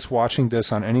 anybody that's watching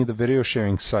this on any of the video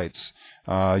sharing sites,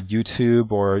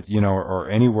 YouTube or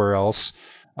anywhere else,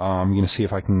 I'm going to see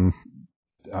if I can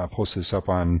post this up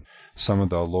on some of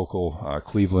the local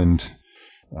Cleveland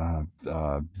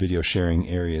video sharing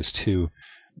areas too.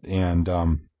 And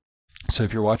so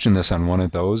if you're watching this on one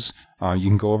of those, you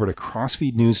can go over to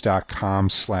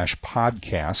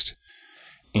crossfeednews.com/podcast.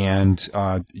 And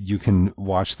you can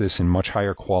watch this in much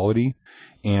higher quality,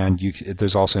 and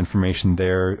there's also information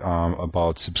there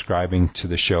about subscribing to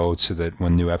the show so that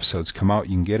when new episodes come out,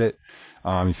 you can get it.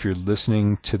 If you're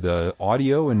listening to the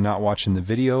audio and not watching the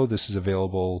video, this is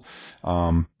available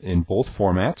in both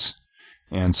formats,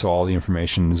 and so all the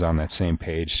information is on that same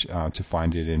page to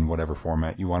find it in whatever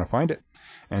format you want to find it.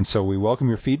 And so we welcome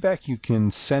your feedback. You can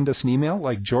send us an email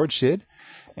like George did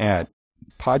at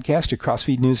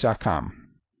podcast@crossfeednews.com.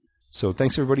 So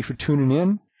thanks everybody for tuning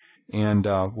in, and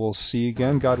we'll see you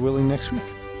again, God willing, next week.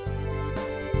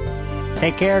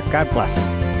 Take care. God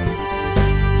bless.